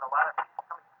better hold it a while.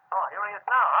 Oh, here he is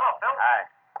now. Hello, Phil. Hi.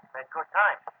 Had good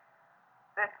time.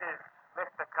 This is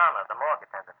Mr. Connor, the morgue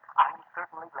attendant. I'm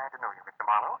certainly glad to know you, Mr.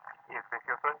 Marlowe. Is this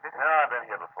your first visit? No, I've been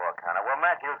here before, Connor. Well,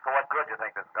 Matthews, for what good do you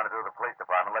think this is going to do to the police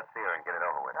department? Let's see her and get it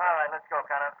over with. All right, let's go,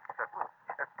 Connor. Certainly.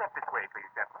 Step this way,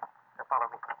 please, gentlemen. Follow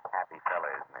me. Happy fella,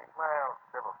 isn't he? Well,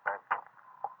 civil friends.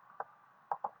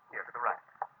 Here to the right.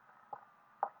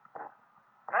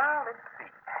 Now, let's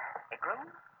see. Ingram,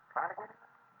 Flanagan.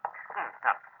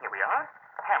 Now, here we are.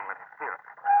 Hamlin, here.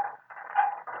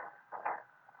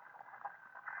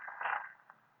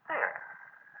 There.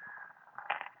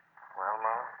 Well,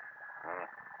 Marlowe? Hmm.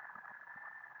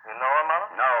 You know her,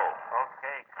 Marlowe? No.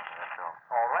 Okay, that's all.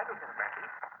 All right, Lieutenant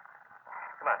Matthews.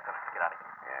 Come on, Phil. Get out of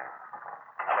here. Yeah.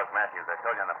 Now, look, Matthews, I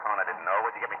told you on the phone I didn't know.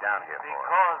 What'd you get me down here for?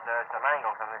 Because there's some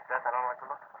angles on this death I don't like to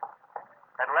look at.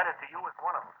 That letter to you was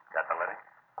one of them. Got the letter?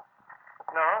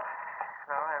 No,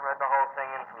 I read the whole thing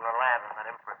in from the lab and that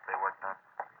imprint they worked on.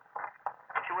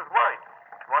 She was worried.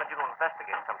 She wanted you to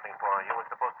investigate something for her. You were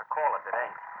supposed to call her today.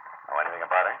 Know anything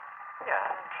about her? Yeah,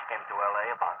 she came to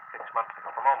L.A. about 6 months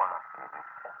ago from Omaha.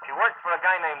 She worked for a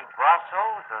guy named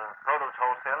Brasso's, a produce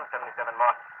wholesaler, 77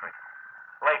 Market Street.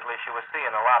 Lately, she was seeing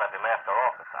a lot of him after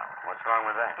office hours. What's wrong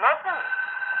with that? Nothing.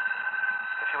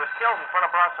 She was killed in front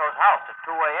of Brasso's house at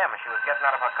 2 a.m. and she was getting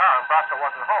out of her car, and Brasso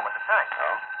wasn't home at the time.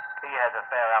 Oh? He has a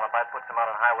fair alibi, puts him out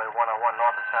on Highway 101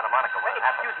 north of Santa Monica. When it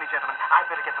happened. Excuse me, gentlemen. I'd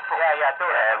better get the phone. Yeah, do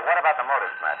that. What about the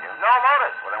motives, Matthews? No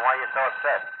motive. Well, then why are you so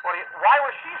upset? Why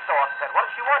was she so upset? What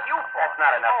did she want you for? That's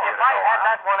not enough for you If to I go had on.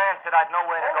 that one answered, I'd know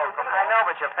where to go from there. I know,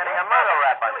 but you're pinning a murder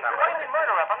rap on What do somebody. you mean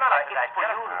murder rap? I'm not up to that. for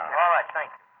you. All right, thank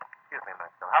you. Excuse me a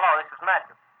minute, sir. Hello, this is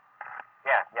Matthew.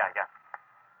 Yeah.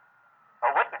 A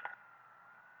witness.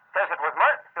 Says it was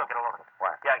murder. Still get a load of it.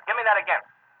 What? Yeah, give me that again.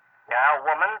 Yeah, a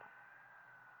woman.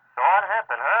 Saw it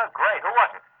happen, huh? Great. Who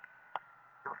was it?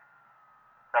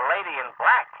 The lady in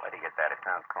black. Where'd you get that? It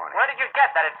sounds corny. Where did you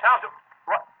get that? It sounds...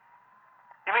 What?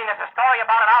 You mean there's a story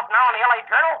about it out now in the L.A.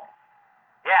 Journal?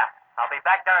 Yeah, I'll be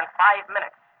back there in 5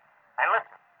 minutes. And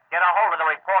listen, get a hold of the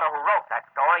reporter who wrote that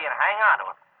story and hang on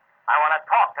to him. I want to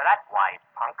talk to that wise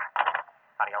punk.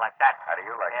 How do you like that? How do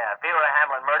you like it? Yeah, Vera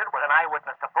Hamlin murdered with an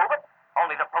eyewitness to prove it.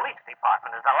 Only the police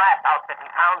department is the last outfit in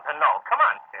town to know. Come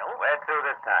on, Phil. Where to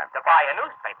this time? To buy a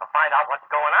newspaper, find out what's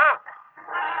going on.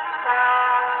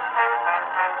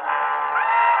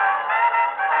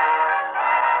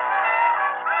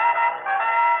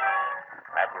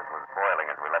 Matthews was boiling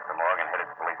as we left the morgue and headed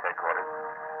to police headquarters.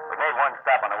 We made one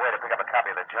stop on the way to pick up a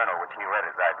copy of the Journal, which he read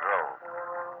as I drove.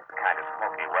 The kind of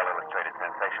smoky, well-illustrated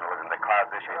sensationalism that clouds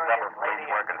issues double-page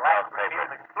work and sells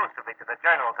papers. Exclusively to the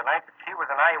Journal tonight that she was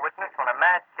an eyewitness when a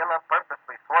mad killer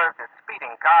purposely swerved his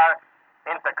speeding car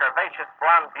into curvaceous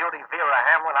blonde beauty Vera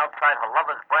Hamlin outside her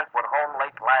lover's Brentwood home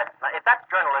late last night. If that's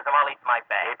journalism, I'll eat my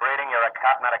bag. Keep reading. You're a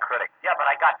cop, not a critic. Yeah, but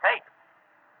I got tape.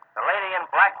 The lady in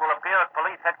black will appear at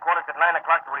police headquarters at 9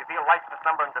 o'clock to reveal license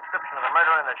number and description of the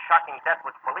murder and the shocking death,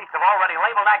 which police have already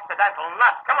labeled accidental.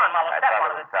 Nuts. Come on, Marlowe. I Step thought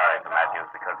on it it. was sorry for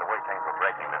Matthews because the way things were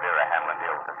breaking, the Vera Hamlin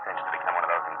deal was a cinch to become one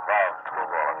of those involved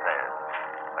screwball affairs.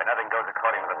 But nothing goes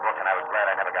according to the book, and I was glad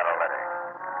I never got a letter.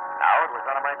 Now it was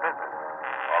none of my business.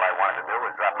 All I wanted to do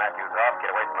was drop Matthews off,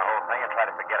 get away from the whole thing, and try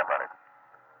to forget about it.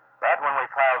 But when we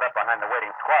piled up behind the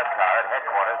waiting squad car at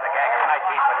headquarters, a gang of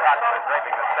high-key photographers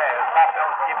draping the stairs stopped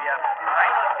us. Give you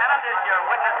right. Lieutenant, is your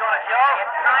witness going to show?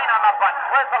 It's 9 on the button.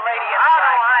 Where's the lady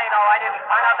inside? I know. I didn't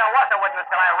find out there was a witness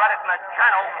till I read it in the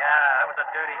journal. Yeah, that was a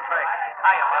dirty trick.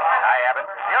 Hiya, Marlowe. Hi, Abbott.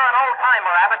 You're an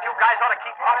old-timer, Abbott. You guys ought to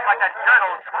keep punks like that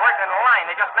journal squirt in line.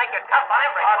 They just make it tough on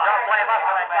everybody. Oh, don't blame us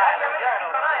for that guy.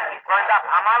 He's burned up,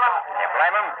 huh, Marlowe? You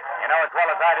blame him? You know as well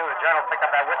as I do, the Journal picked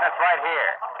up that witness right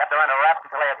here. Kept her under wraps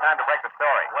until they had time to break the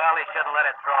story. Well, he shouldn't let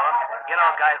it through him. You know,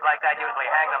 guys like that usually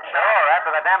hang themselves. Sure, after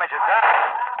the damage is done.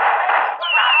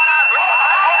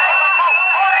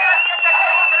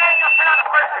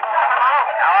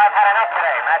 Now, I've had enough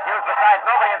today, Matthews. Besides,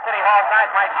 nobody in City Hall signs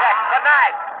my check. Good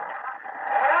night.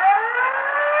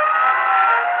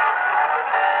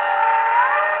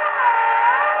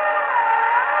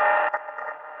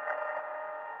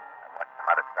 I'm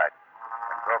out of sight.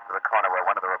 I drove to the corner where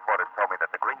one of the reporters told me that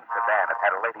the green sedan had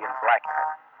had a lady in black in it.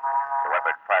 Whoever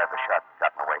had fired the shot had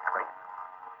gotten away clean.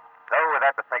 So, with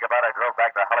that to think about, I drove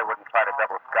back to Hollywood and tried a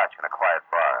double scotch in a quiet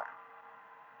bar.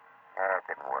 Yeah, it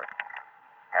didn't work.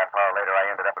 Half hour later,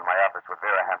 I ended up in my office with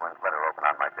Vera Hamlin's letter open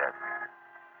on my desk.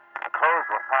 The clothes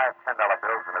were $5 $10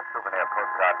 bills and a souvenir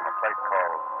postcard from a place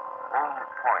called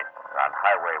Moon's Point on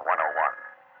Highway 101.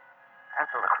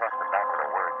 Penciled across the back of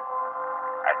the word.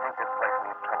 I think this place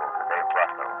means trouble for Dave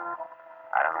Russell.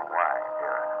 I don't know why,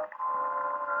 Vera.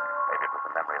 Maybe it was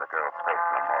the memory of the girl's face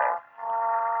in the mall.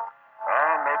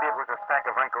 Or maybe it was a stack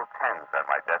of wrinkled tens on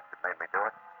my desk that made me do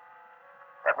it.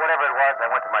 But whatever it was, I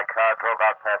went to my car, drove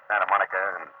out past Santa Monica,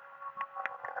 and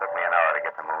it took me an hour to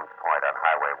get to Moon's Point on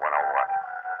Highway 101.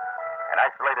 An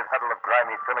isolated huddle of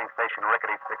grimy filling station,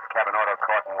 rickety six-cabin auto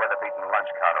court, and weather-beaten lunch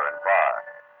counter and bar,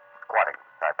 squatting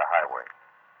beside the highway.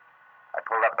 I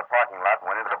pulled up at the parking lot and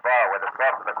went into the bar where the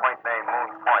boss of the quaint name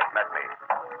Moon's Point met me.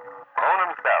 Moon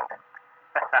himself.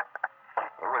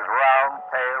 He was round,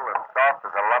 pale, and soft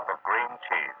as a lump of green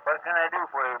cheese. What can I do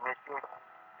for you, mister?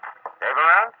 Dave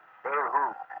around? Dave who?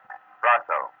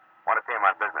 Brasso. Want to see him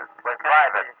on business. What kind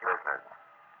of Private business? business.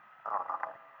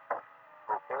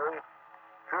 Okay.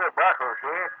 Sure, Bracco's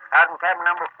here. Out in cabin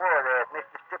number 4 there,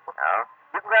 Mr. Stipple. No?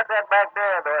 You can get that back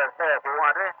there, sir, if you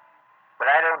want her. But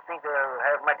I don't think they'll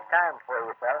have much time for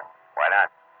you, fella. Why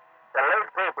not? The late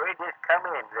paper just come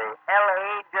in, the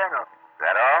L.A. Journal. Is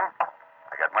that all?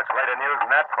 I got much later news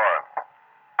than that for him.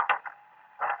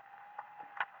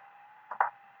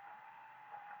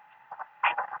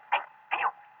 Hey, you.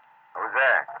 Who's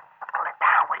there? Pull it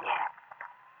down, will you?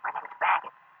 My name's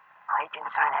Baggett. My agent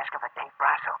signed asking for Dave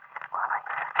Brasso. Well, I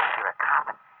think you're a cop,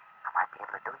 and I might be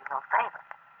able to do you a little favor.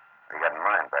 What you got in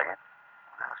mind, Baggett?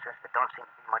 Well, sister, don't seem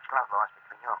to be much love lost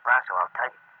between you and Brasso, I'll tell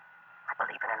you. I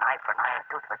believe in an eye for an eye and a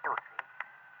tooth for a tooth, see?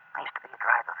 I used to be a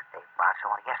driver for Dave Brasso,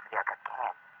 and yesterday I got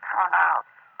canned. Thrown out.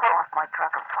 Pulled off my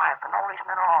truck and fired for no reason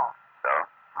at all. So?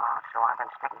 Oh, so I've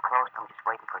been sticking close to him, just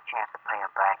waiting for a chance to pay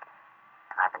him back.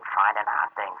 And I've been finding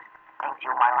out things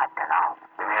you might like to know.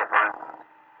 Give me a for instance.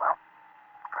 Well,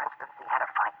 for instance, he had a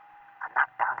fight. A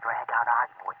knockdown, drag-out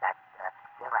argument with that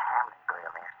Vera Hamlin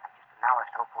girl last night, just an hour or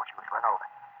so before she was run over.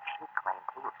 She claimed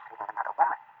he was seeing another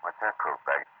woman. What's that proof,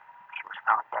 Baggett? She was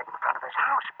found dead in front of his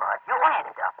house, Bud. You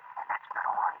added up. And that's not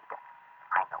all either.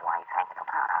 I know why he's hanging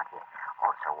around out here.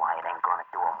 Also why it ain't gonna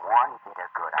do him one bit of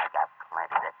good. I got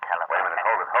plenty to tell him. Wait a minute,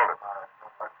 hold it.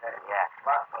 Yeah.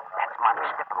 That's Monty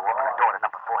Stipple who opened the door to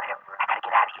number 4 here. I gotta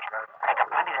get out of here. But I got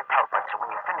plenty to tell, Bud, so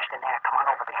when you're finished in there, come on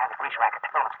over behind the grease rack at the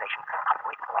filling station. I'll be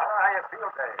waiting for you. How you feel,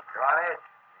 Dave? You're on edge.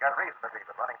 You got reason to be,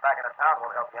 but running back into town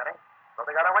won't help you any. So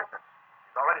they got a witness.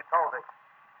 He's already told it.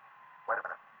 Wait a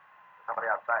minute. There's somebody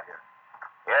outside here.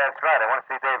 Yeah, that's right. I want to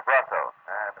see Dave Brasso.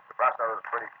 Mr. Brasso is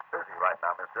pretty busy right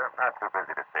now, mister. Not too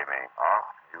busy to see me. Oh?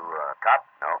 You, cop?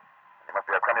 No. You must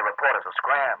be a crummy reporter, so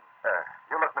scram.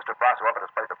 You look Mr. Brasso up at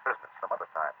his place of business some other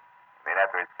time. You mean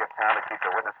after he skipped town to keep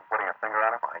the witness from putting a finger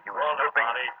on him? Why, you were Hold it, snooping.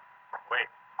 Monty. Wait.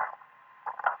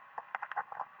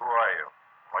 Who are you?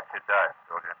 What's your dive,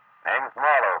 soldier? Name's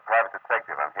Marlowe, private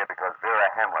detective. I'm here because Vera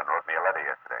Hamlin wrote me a letter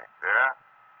yesterday. Vera?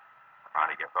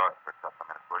 Monty, get lost for just a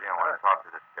minute, will you? I want to talk to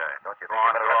this guy. Don't you Go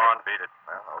on, beat it.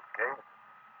 Well, okay.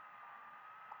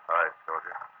 All right,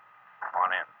 soldier. Come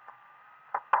on in.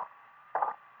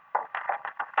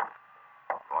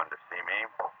 Going to see me?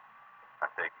 I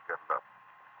take a good look.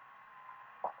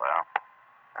 Well,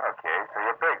 Okay, so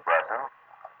you're big, Brasso.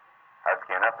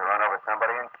 Husky enough to run over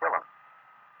somebody and kill him.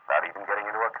 Without even getting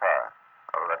into a car.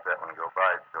 I'll let that one go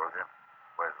by, soldier.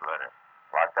 Where's the letter?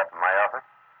 Locked up in my office.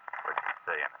 What'd she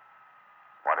say in it?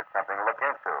 Wanted something to look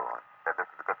into. Said this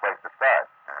was a good place to start.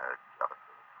 Jealous little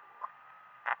fool.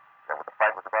 Is that what the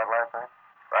fight was about last night?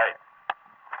 Right.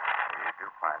 You do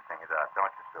find things out,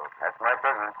 don't you, soldier? That's my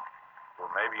business.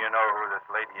 Well, maybe you know who this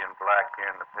lady in black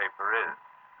here in the paper is.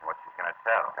 And what she's going to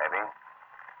tell. Maybe.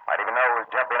 Might even know who was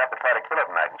jumping up to try to kill her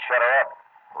tonight and shut her up.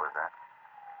 Who is that?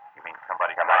 You mean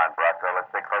somebody... Come on, Brasso. Let's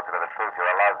stick closer to the truth. You're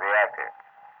a lousy actor.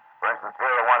 For instance,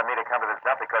 Vera wanted me to come to this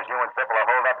dump because you and Sipple are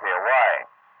holed up here. Why?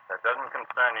 That doesn't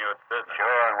concern you. It's business.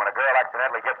 Sure, and when a girl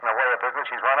accidentally gets in the way of business,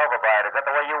 she's run over by it. Is that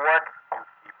the way you work? You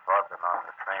keep talking on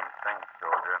the same thing,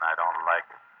 soldier, and I don't like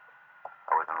it.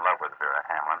 I was in love with Vera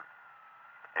Hamlin.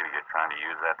 Maybe you're trying to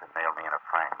use that to nail me in a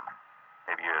frame.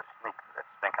 Maybe you're a sneak for that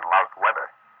stinking louse weather.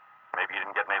 Maybe you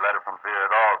didn't get any letter from Vera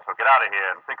at all, so get out of here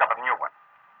and think up a new one.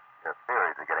 Your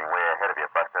theories are getting way ahead of you,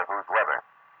 Buster. Who's Weber?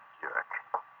 Jerk.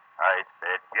 I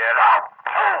said get out.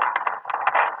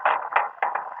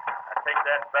 I take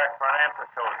that back for an answer,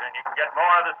 soldier, and you can get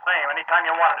more of the same anytime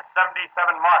you want it at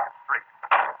 77 Market Street.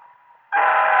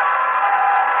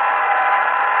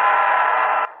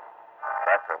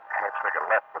 That's a hair trigger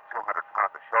left with 200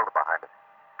 pounds of shoulder behind it.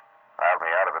 Filed me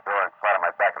out of the door and flat on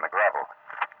my back in the gravel.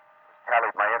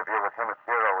 Tallied my interview with him at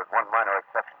Bureau with one minor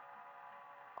exception.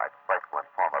 My spiteful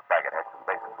informer Baggett had some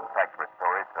basis in fact for his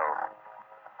story, so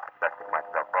I dusted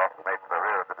myself off and made for the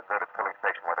rear of the deserted filling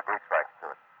station where the grease rack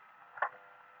stood.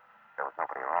 There was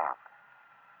nobody around.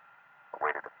 I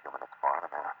waited a few minutes for him,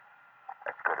 and then I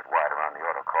skirted wide around the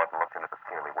auto court and looked into the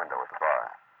scaly window at the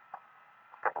bar.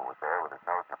 Sipple was there with his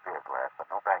nose in a beer glass, but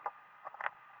no Baggett.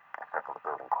 I circled the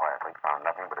building quietly, found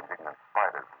nothing but indignant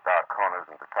spiders and dark corners,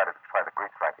 and decided to try the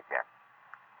grease rack again.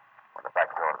 When the back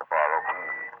door of the bar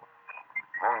opened,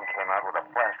 Moon came out with a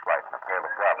flashlight and a pail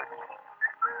of garbage.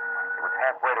 He was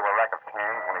halfway to a rack of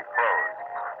cans when he froze.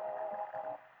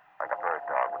 Like a bird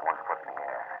dog with one foot in the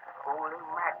air. Holy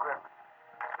mackerel.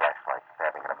 Flashlight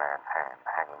stabbing at a man's hand,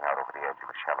 hanging out over the edge of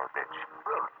a shallow ditch.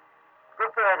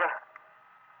 Look at it.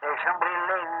 There's somebody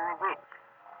laying in the ditch.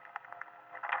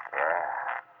 Yeah.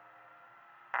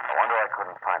 No wonder I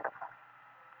couldn't find him.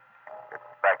 It's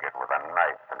Baggett with a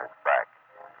knife in his back.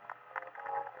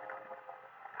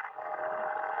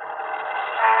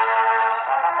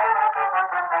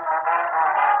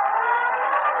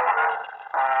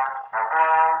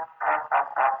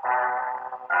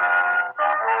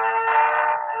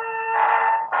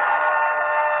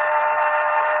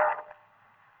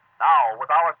 Now, with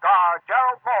our star,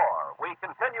 Gerald Moore, we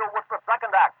continue with the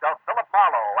second act of Philip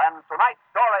Marlowe and tonight's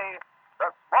story, The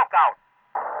Smokeout.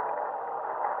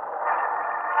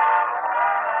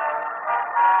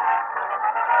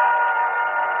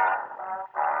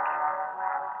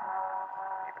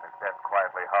 Even as death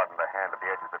quietly hardened the hand at the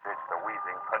edge of the ditch, the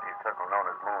wheezing, pudgy circle known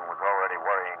as Moon was already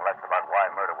worrying less about why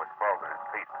murder was sprawled at his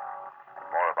feet, and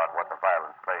more about what the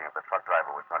violent slaying of the truck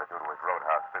driver was going to do to his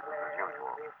roadhouse business as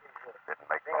usual. Didn't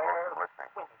make for wholesome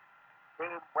listening.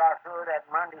 Dave Brasso, that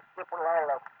Monday Sipple, all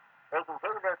of them. They can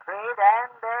take their trade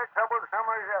and their trouble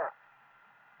summers up.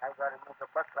 I gotta make a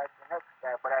buck like the next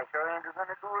guy, but I sure ain't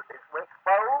gonna do it this way.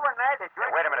 Why, overnight it's...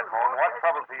 Hey, wait a minute, Moon. What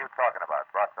troubles are you talking about?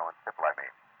 Brasso and Sipple, I mean.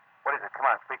 What is it? Come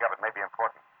on, speak up. It may be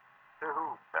important. To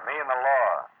who? To me and the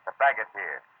law. To Baggett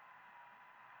here.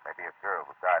 Maybe a girl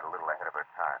who died a little ahead of her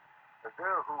time. The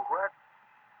girl who what?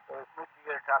 Mister,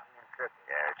 you're talking in circles.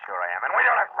 Yeah, sure I am. And we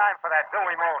don't have time for that, do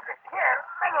we, Moon? Here,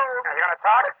 hello. Now, you gonna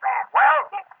talk? Well?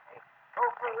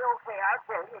 Okay, I'll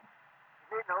tell you.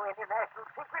 You know international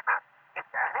secret now. Get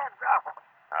your hands off him.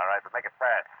 All right, but make it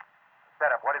fast.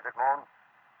 Set up. What is it, Moon?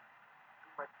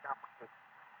 Too much complication.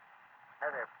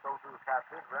 Another produce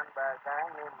outfit run by a guy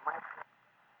named Mike.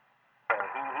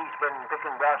 He's been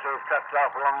picking Brasso's trucks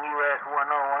off along US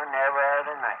 101 every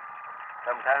other night.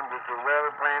 Sometimes it's a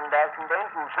well-planned accident,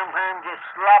 and sometimes just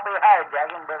sloppy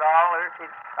hijacking, but all earth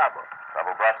it's trouble.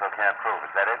 Trouble Brasso can't prove.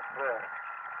 Is that it? Yeah.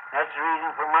 That's the reason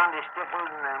for Monty Stipple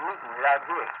and the meetings out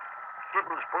here.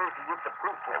 Stipple's supposed to get the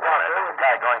proof for Hey, wait a minute. There's a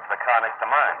guy going to the car next to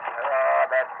mine. Oh,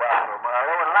 that's Brasso,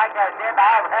 Marlowe. And like I said,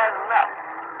 I've had enough.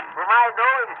 For my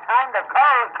dough, it's time to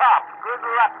call the cops. Good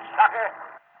luck, sucker.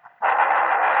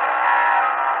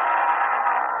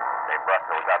 Dave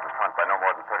Brasso was out in front by no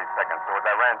more than 30 seconds, so as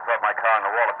I ran toward my car on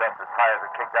the wall of dust, his tires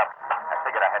had kicked up. I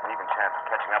figured I had an even chance of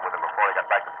catching up with him before he got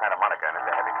back to Santa Monica and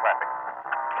into heavy traffic.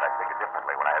 But I figured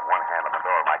differently when I had one hand on the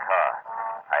door of my car.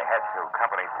 I had to.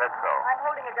 Company said so. I'm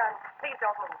holding a gun. Please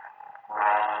don't move.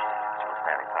 She was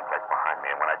standing someplace behind me,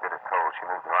 and when I did as told, she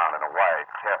moved around in a wide,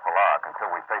 careful arc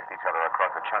until we faced each other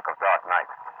across a chunk of dark night.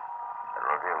 It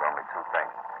revealed only two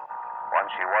things. One,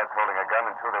 she was holding a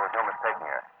gun, and two, there was no mistaking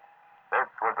her.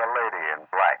 This was a lady in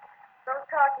black. Those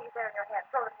car keys there in your hand.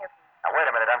 Throw them here, please. Now, wait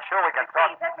a minute. I'm sure we can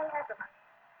talk. Please, let me have them.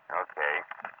 Okay.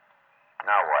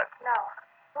 Now what? Now,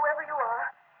 whoever you are,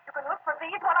 you can look for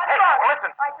these when I'm Hey, gone.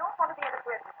 listen. I don't want to be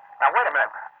interfered with. Now, wait a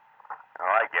minute.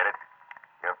 Oh, I get it.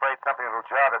 You're afraid something will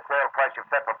jar the sale price you've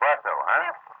set for Brasso,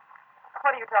 huh?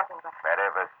 What are you talking about? That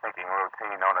ever-sneaking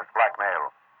routine known as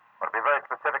blackmail. But to be very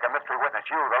specific, a mystery witness,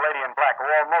 you, the lady in black, who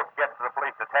almost gets to the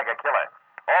police to tag a killer.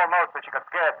 Almost that you could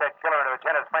scare said killer into a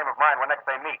generous frame of mind when next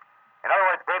they meet. In other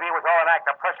words, baby, it was all an act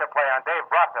of pressure play on Dave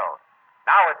Brasso.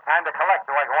 Now it's time to collect.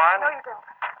 Do I go on? No, you don't.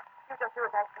 You just do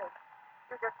as I say.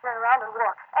 You just turn around and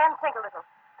walk. And think a little.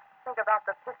 Think about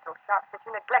the pistol shots that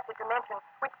you neglected to mention,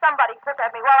 which somebody took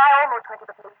at me while I almost went to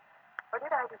the police. Or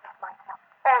did I do that myself?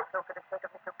 Also for the sake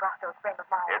of Mr. Brasso's frame of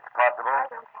mind. It's possible. I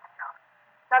don't think so.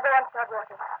 Now go on, start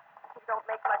walking. You don't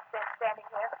make much sense standing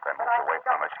here. As I moved away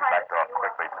from her, she backed off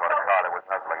quickly toward a car that was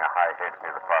nuzzling a high hedge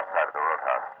near the far side of the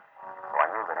roadhouse. So I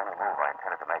knew that any move I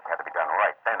intended to make had to be done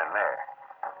right then and there.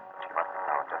 She must have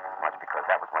known just as much because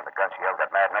that was when the gun she held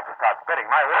got mad enough to start spitting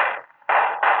my way.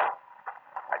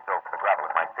 I dove for the gravel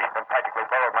with my teeth and practically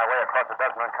burrowed my way across a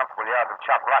dozen uncomfortable yards of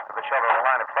chopped rock to the shoulder of a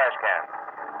line of trash cans,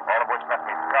 all of which left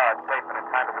me scarred, safe, and in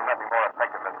time to do nothing more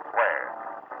effective than swear.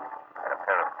 I had a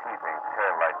pair of teasing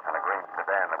tail lights on a green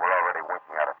sedan that were already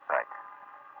winking out of sight.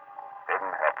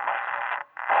 Didn't help much.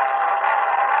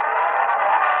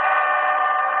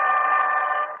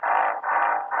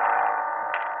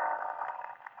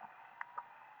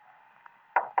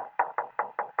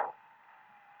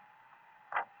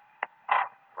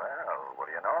 Well, what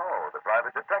do you know? The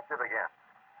private detective again.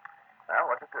 Well,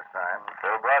 what's it this time?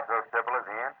 Bill Brasso, Stipple, is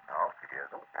he in? No, he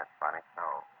isn't. That's funny.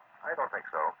 No, I don't think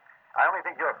so. I only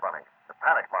think you're funny. The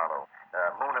panic, Marlowe.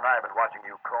 Moon and I have been watching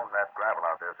you comb that gravel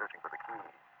out there searching for the key.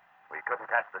 We couldn't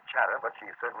catch the chatter, but she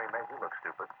certainly made you look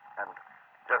stupid. And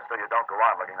just so you don't go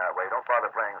on looking that way, don't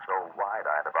bother playing so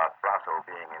wide-eyed about Brasso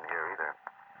being in here either.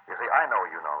 You see, I know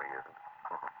you know he isn't.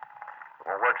 It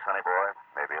won't work, sonny boy.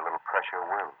 Maybe a little pressure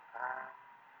will.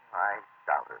 I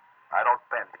doubt it. I don't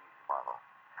bend easy, Marlowe.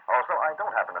 Also, I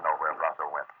don't happen to know where Brasso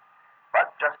went.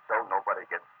 But just so nobody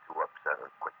gets too upset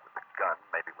or quick with the gun,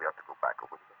 maybe we have to go back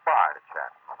over to the bar to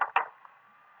chat.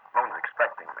 Moon's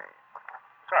expecting me.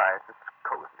 Besides, it's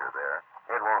cozier there.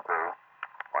 It won't be.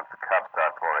 Once the cops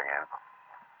start pouring in.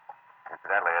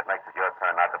 Incidentally, it makes it your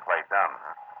turn not to play dumb.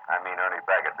 I mean Ernie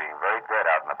Baggett being very dead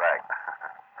out in the back.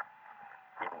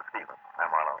 Even Stevens, huh,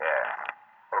 Marlowe?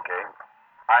 Yeah. Okay.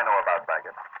 I know about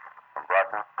Baggett. From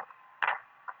Brasso?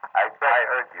 I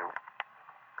heard you.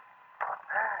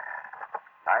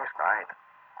 Nice night.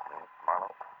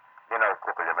 Marlowe? You know,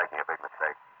 Stipple, you're making a big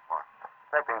mistake. What?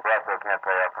 Protecting Brasso can't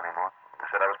pay off anymore. You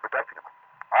said I was protecting him.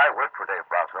 I work for Dave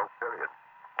Brasso, period.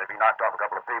 Maybe he knocked off a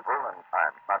couple of people, and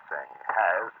I'm not saying he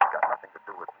has. It's got nothing to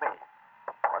do with me.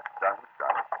 What's done is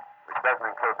done. Which doesn't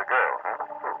include the girl, huh?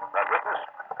 That witness?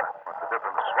 What's the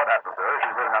difference? What happened to her?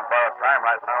 She's living on borrowed time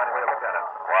right now, any way you look at it.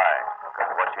 Why? Because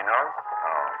of what she knows?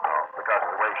 No. Because of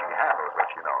the way she handles what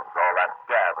she knows. All that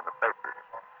gab in the papers.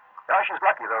 You know, she's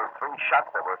lucky those 3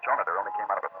 shots that were thrown at her only came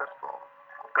out of a pistol.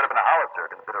 It could have been a howitzer,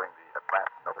 considering the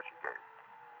advance notice she gave.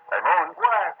 Hey, Moon.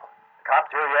 What? The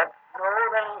cops here yet? No,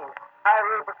 they ain't.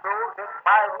 Highway patrol took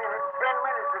 5 minutes, 10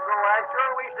 minutes ago. I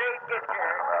sure wish they'd get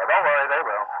here. Don't worry, they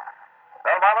will.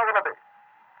 Well, Marlowe, will it be?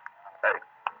 Hey,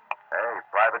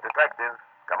 private detective.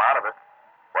 Come out of it.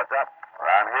 What's up?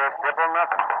 Around here, Stipple,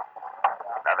 nothing.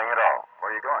 Nothing at all. Where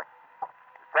are you going?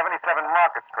 77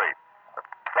 Market Street. The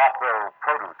Brasso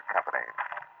Produce Company.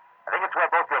 I think it's where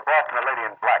both your boss and the lady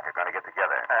in black are going to get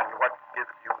together. And what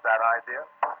gives you that idea?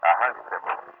 A hunch,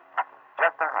 Stipple.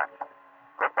 Just a hunch.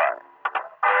 Goodbye.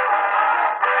 The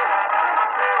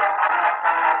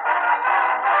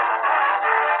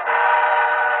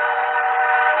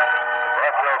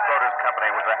Brasso Produce Company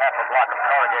opening was a half a block of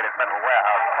corrugated metal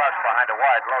warehouse crouched behind a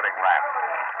wide loading ramp,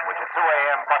 which at 2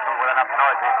 a.m. bustled with enough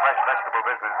noisy, fresh vegetable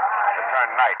business to turn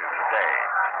night into day.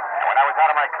 And when I was out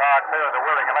of my car, clear of the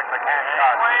whirring electric hand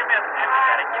cart, Wait a minute, you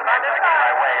gotta get on this making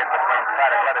my way in between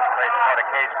platted lettuce crates toward a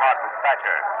cage marked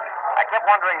dispatcher, I kept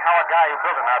wondering how a guy who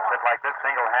built an outfit like this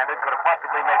single-handed could have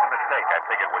possibly made the mistake I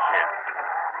figured was his.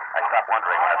 I stopped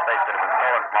wondering when a face that had been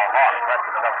stolen from a hawk pressed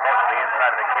itself close to the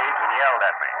inside of the cage and yelled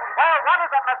at me. Well, what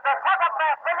is it, mister? Talk up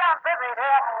there. Figure I'm busy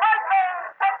here. Wait, please.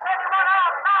 681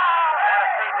 out now. I want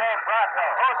to see Dave Brasso.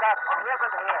 Who's that?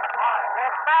 Isn't here.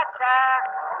 Dispatcher.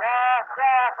 Yes,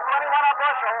 21 a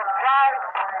bushel. Right.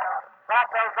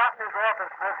 Brasso's not in his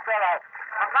office, mister.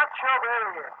 I'm not sure where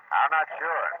he is. I'm not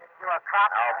sure. You a cop?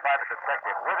 No, private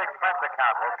detective. With expense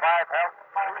account. Will 5 help?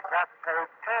 He just paid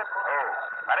 10. Oh,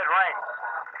 let it ring.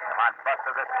 Come on,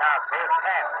 Buster, this counts. Here's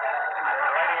 10.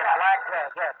 The lady in black?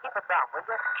 Yeah. Keep it down, will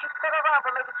you? She stood around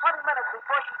for maybe 20 minutes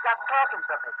before she got talking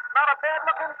to me. Not a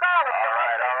bad-looking girl.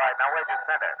 All right. Now, where'd you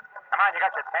send her? Come on, you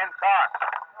got your 10 thoughts.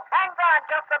 Hang on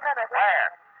just a minute. Where?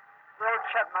 The old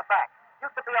shed in the back.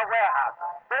 Used to be a warehouse.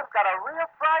 They've got a real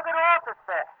private office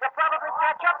there. You'll probably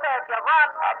catch up there if you run.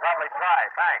 I'll probably try.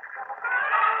 Thanks.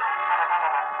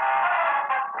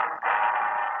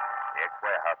 The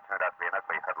ex-warehouse turned out to be an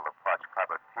ugly huddle of plush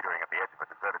cupboards teetering at the edge of a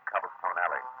deserted cobblestone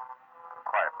alley.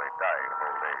 Quietly dying of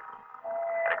old age.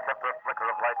 And except for a flicker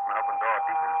of light from an open door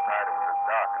deep inside, it was as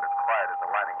dark and as quiet as the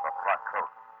lining of a frock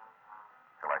coat.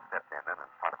 Till I stepped in and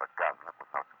in front of a gun, it was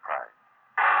no surprise.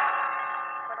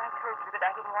 When I told you that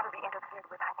I didn't want to be interfered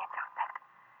with, I meant just that.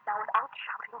 Now, without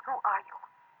shouting, who are you?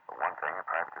 For one thing, a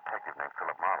private detective named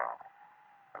Philip Marlowe.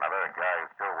 Another, a guy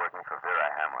who's still working for Vera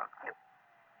Hamlin.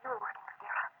 You're working for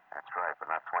Vera. That's right,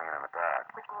 but not swinging in the dark.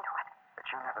 Which means what? That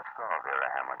you never saw Vera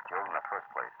Hamlin killed in the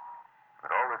first place.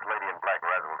 That all this lady in black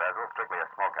razzle-dazzle strictly a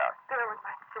smokeout. Vera was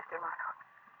my sister, Marlowe.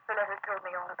 The letters told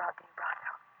me all about Dave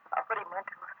Brasso. About what he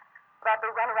meant to her. About the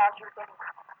runaround she was getting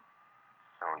from him.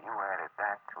 So you added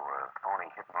that to a phony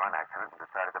hit-and-run accident and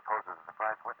decided to pose as a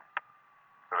surprise witness.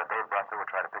 So that Dave Brasso would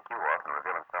try to pick you off and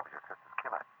reveal himself as your sister's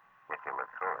killer. If you lived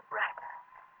through it. Right.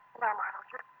 Now, Marlowe,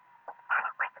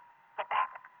 Marlowe, quick. Get back.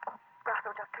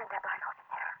 Brasso just turned that light off in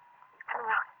there. He's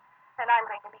coming out. And I'm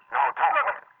going to meet him. No, don't.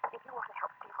 Look, if you want to help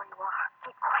stay where you are,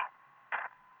 keep quiet.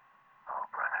 Oh,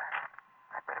 brother.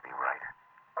 I'd better be right.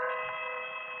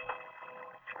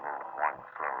 She moved one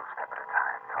slow step at a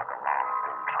time toward the long,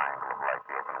 thin triangle of light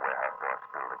the open warehouse door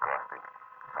spilled across the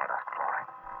sawdust flooring.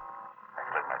 I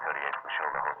slid my 38 from the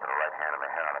shoulder holster to the right hand, and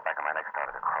the hair on the back of my neck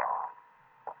started to crawl.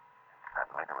 And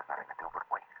suddenly there was nothing to do but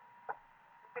wait.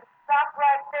 You can stop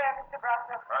right there, Mr.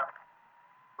 Brasso. Huh?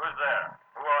 Who's there?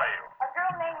 Who are you? A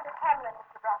girl named Hamlin,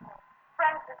 Mr. Brasso.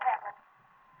 Frances Hamlin.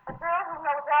 A girl who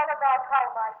knows all about how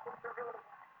my sister really is.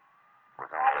 It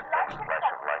was only a sudden flash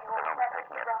of light that I'm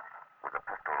taking it. With a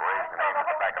pistol raised and aimed at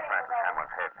the back of Francis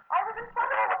Hamlin's head. I was in It was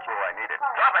all the cue I needed.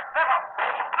 Drop it, Step up.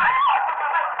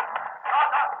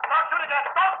 Don't shoot again.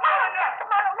 Don't shoot again.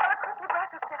 Marlowe, what a quickly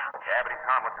Brasso's get out. Yeah, but he's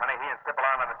harmless, honey. He and Stipple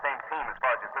aren't on the same team as far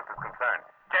as your sister's concerned.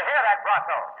 Did you hear that,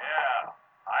 Brasso?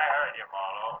 Yeah, I heard you,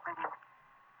 Marlowe.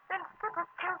 Then Stipple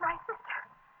killed my sister.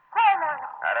 Why,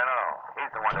 Marlowe? I don't know.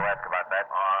 He's the one to ask about that.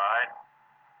 All right.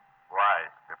 Why,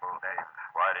 Stipple? Dave,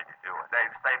 why did you do it? Dave,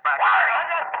 stay back.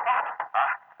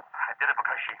 I did it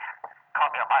because she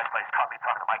caught me at my place, caught me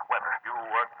talking to Mike Weber. You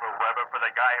worked for Weber for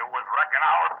the guy who was wrecking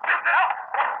our business?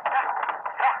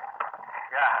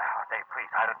 Yeah, Dave, please.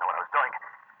 I didn't know what I was doing.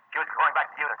 She was going back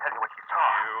to you to tell you what she saw.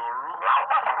 You lout!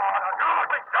 You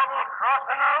big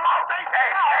double-crossing lout!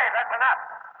 Hey, that's enough.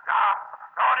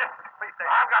 No, please, Dave.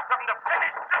 I've got something to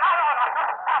finish.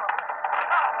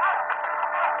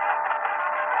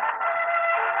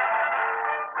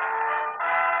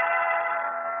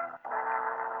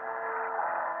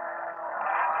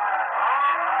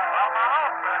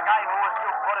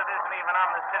 Even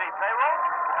on the city payroll.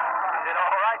 You did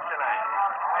all right tonight.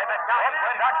 Hey, but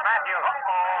Where's Doc Matthews?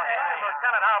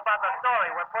 Lieutenant, how about the story?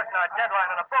 We're pushing our deadline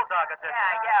on a bulldog edition.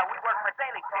 Yeah, we work for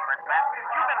daily papers, Matthews.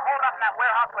 You've been holed up in that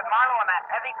warehouse with Marlowe and that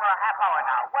heavy for a half hour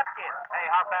now. What's this? Hey,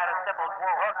 how bad is Stipple's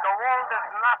wound? Look, the wound is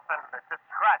nothing. It's a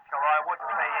scratch, although I wouldn't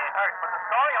say it hurt. But the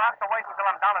story, you'll have to wait until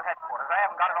I'm down at headquarters. I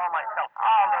haven't got it all myself.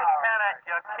 Oh, Lieutenant,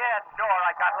 you can't. Sure,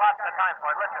 I got lots of time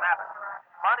for it. Listen, Abbott.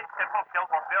 Monty Stipple killed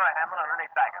both Vera Hamlin and Ernie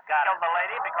Baggett. Killed the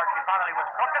lady because she found out he was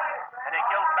crooked, and he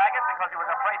killed Baggett because he was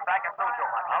afraid Baggett knew too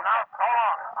much. Oh, now, so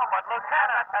long. Oh, but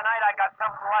Lieutenant, tonight I got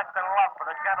something less than love for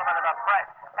the gentleman of the press.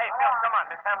 Hey, Phil, come on.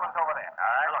 Miss Hamlin's over there.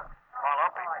 All right, look. Well,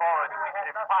 before it's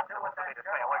impossible for me to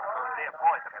stay away from those dear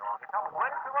boys any longer. Tell me, where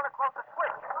did you want to close the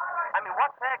switch? I mean, what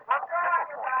the heck was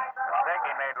Stipple for? Beg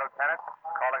mistake he made, Lieutenant,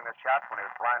 calling the shots when he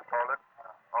was blindfolded.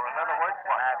 Or in other words,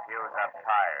 what? Matthews, I'm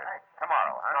tired.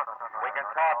 Tomorrow, huh? No. We can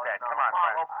talk then. Come on, friend.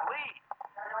 Marlowe, please.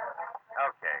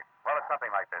 Okay. Well, it's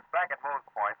something like this. Back at Moon's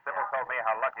Point, Sybil told me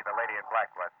how lucky the lady in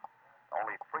black was.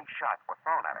 Only 3 shots were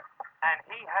thrown at her. And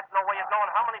he had no way of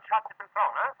knowing how many shots had been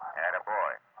thrown, huh?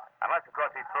 Attaboy. Unless, of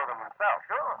course, he threw them himself.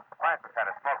 Sure. Francis had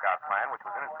a smokeout plan, which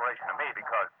was an inspiration to me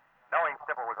because knowing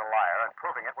Sybil was a liar and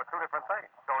proving it were 2 different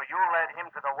things. So you led him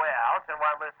to the warehouse, and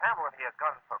while Miss Hamlin here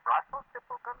guns for Russell,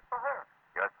 Sybil guns for her.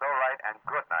 You're so right, and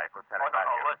good night, Lieutenant Oh, no,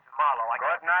 Matthews. listen, Marlowe,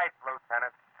 Good night,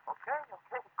 Lieutenant. Okay.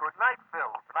 Good night,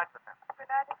 Phil. Good night, Lieutenant. Good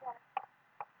night, Lieutenant.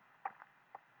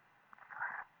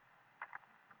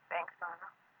 Thanks,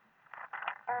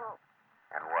 Marlowe.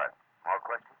 And what? More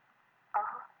questions?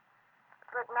 Uh-huh.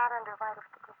 But not under vital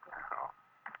statistics. No.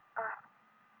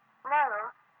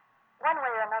 Marlowe, one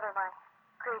way or another, my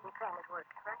crazy plan has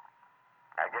worked, right?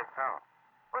 I guess so.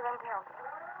 Well, then tell me.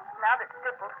 Now that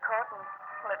Stipple's caught and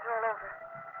it's all over,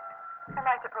 am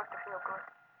I supposed to feel good?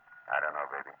 I don't know,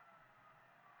 baby.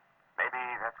 Maybe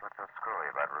that's what's so screwy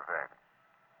about revenge.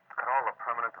 Cut all the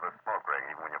permanence of a smoke ring,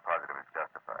 even when you're positive it's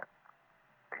justified.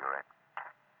 Figure eight.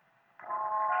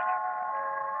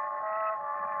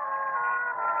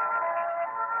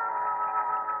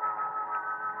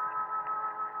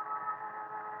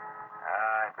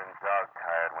 I've been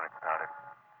dog-tired when it started.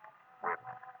 Whipped.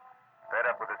 Fed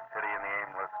up with the city and the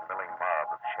aimless milling mob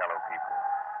of shallow people.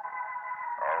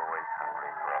 Always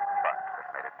hungry for a buck that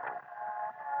made it move.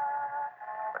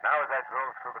 But now as I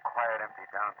drove through the quiet, empty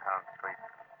downtown streets,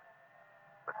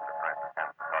 listened to Francis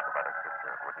Hampton talk about her sister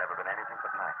who had never been anything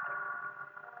but nice,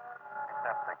 I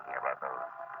stopped thinking about those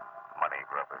money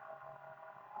grubbers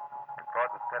and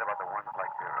thought instead about the ones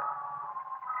like her.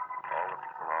 All the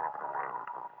people all over the world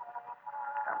who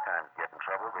sometimes get in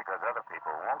trouble because other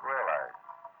people won't realize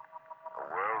the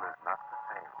world is not the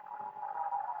same.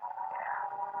 Yeah.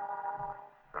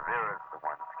 Severa's the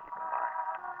one to keep in mind.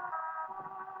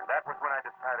 And that was when I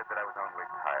decided that I was only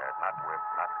tired, not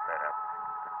whipped, not fed up.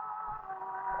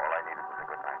 All I needed was a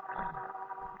good night's sleep.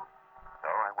 So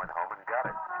I went home and got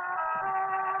it.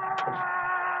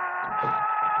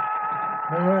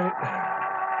 All right.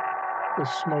 The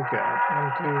smokeout.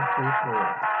 1, 2, 3,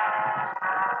 4.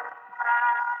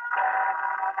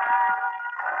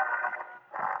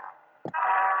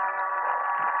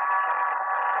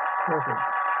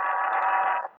 Perfect.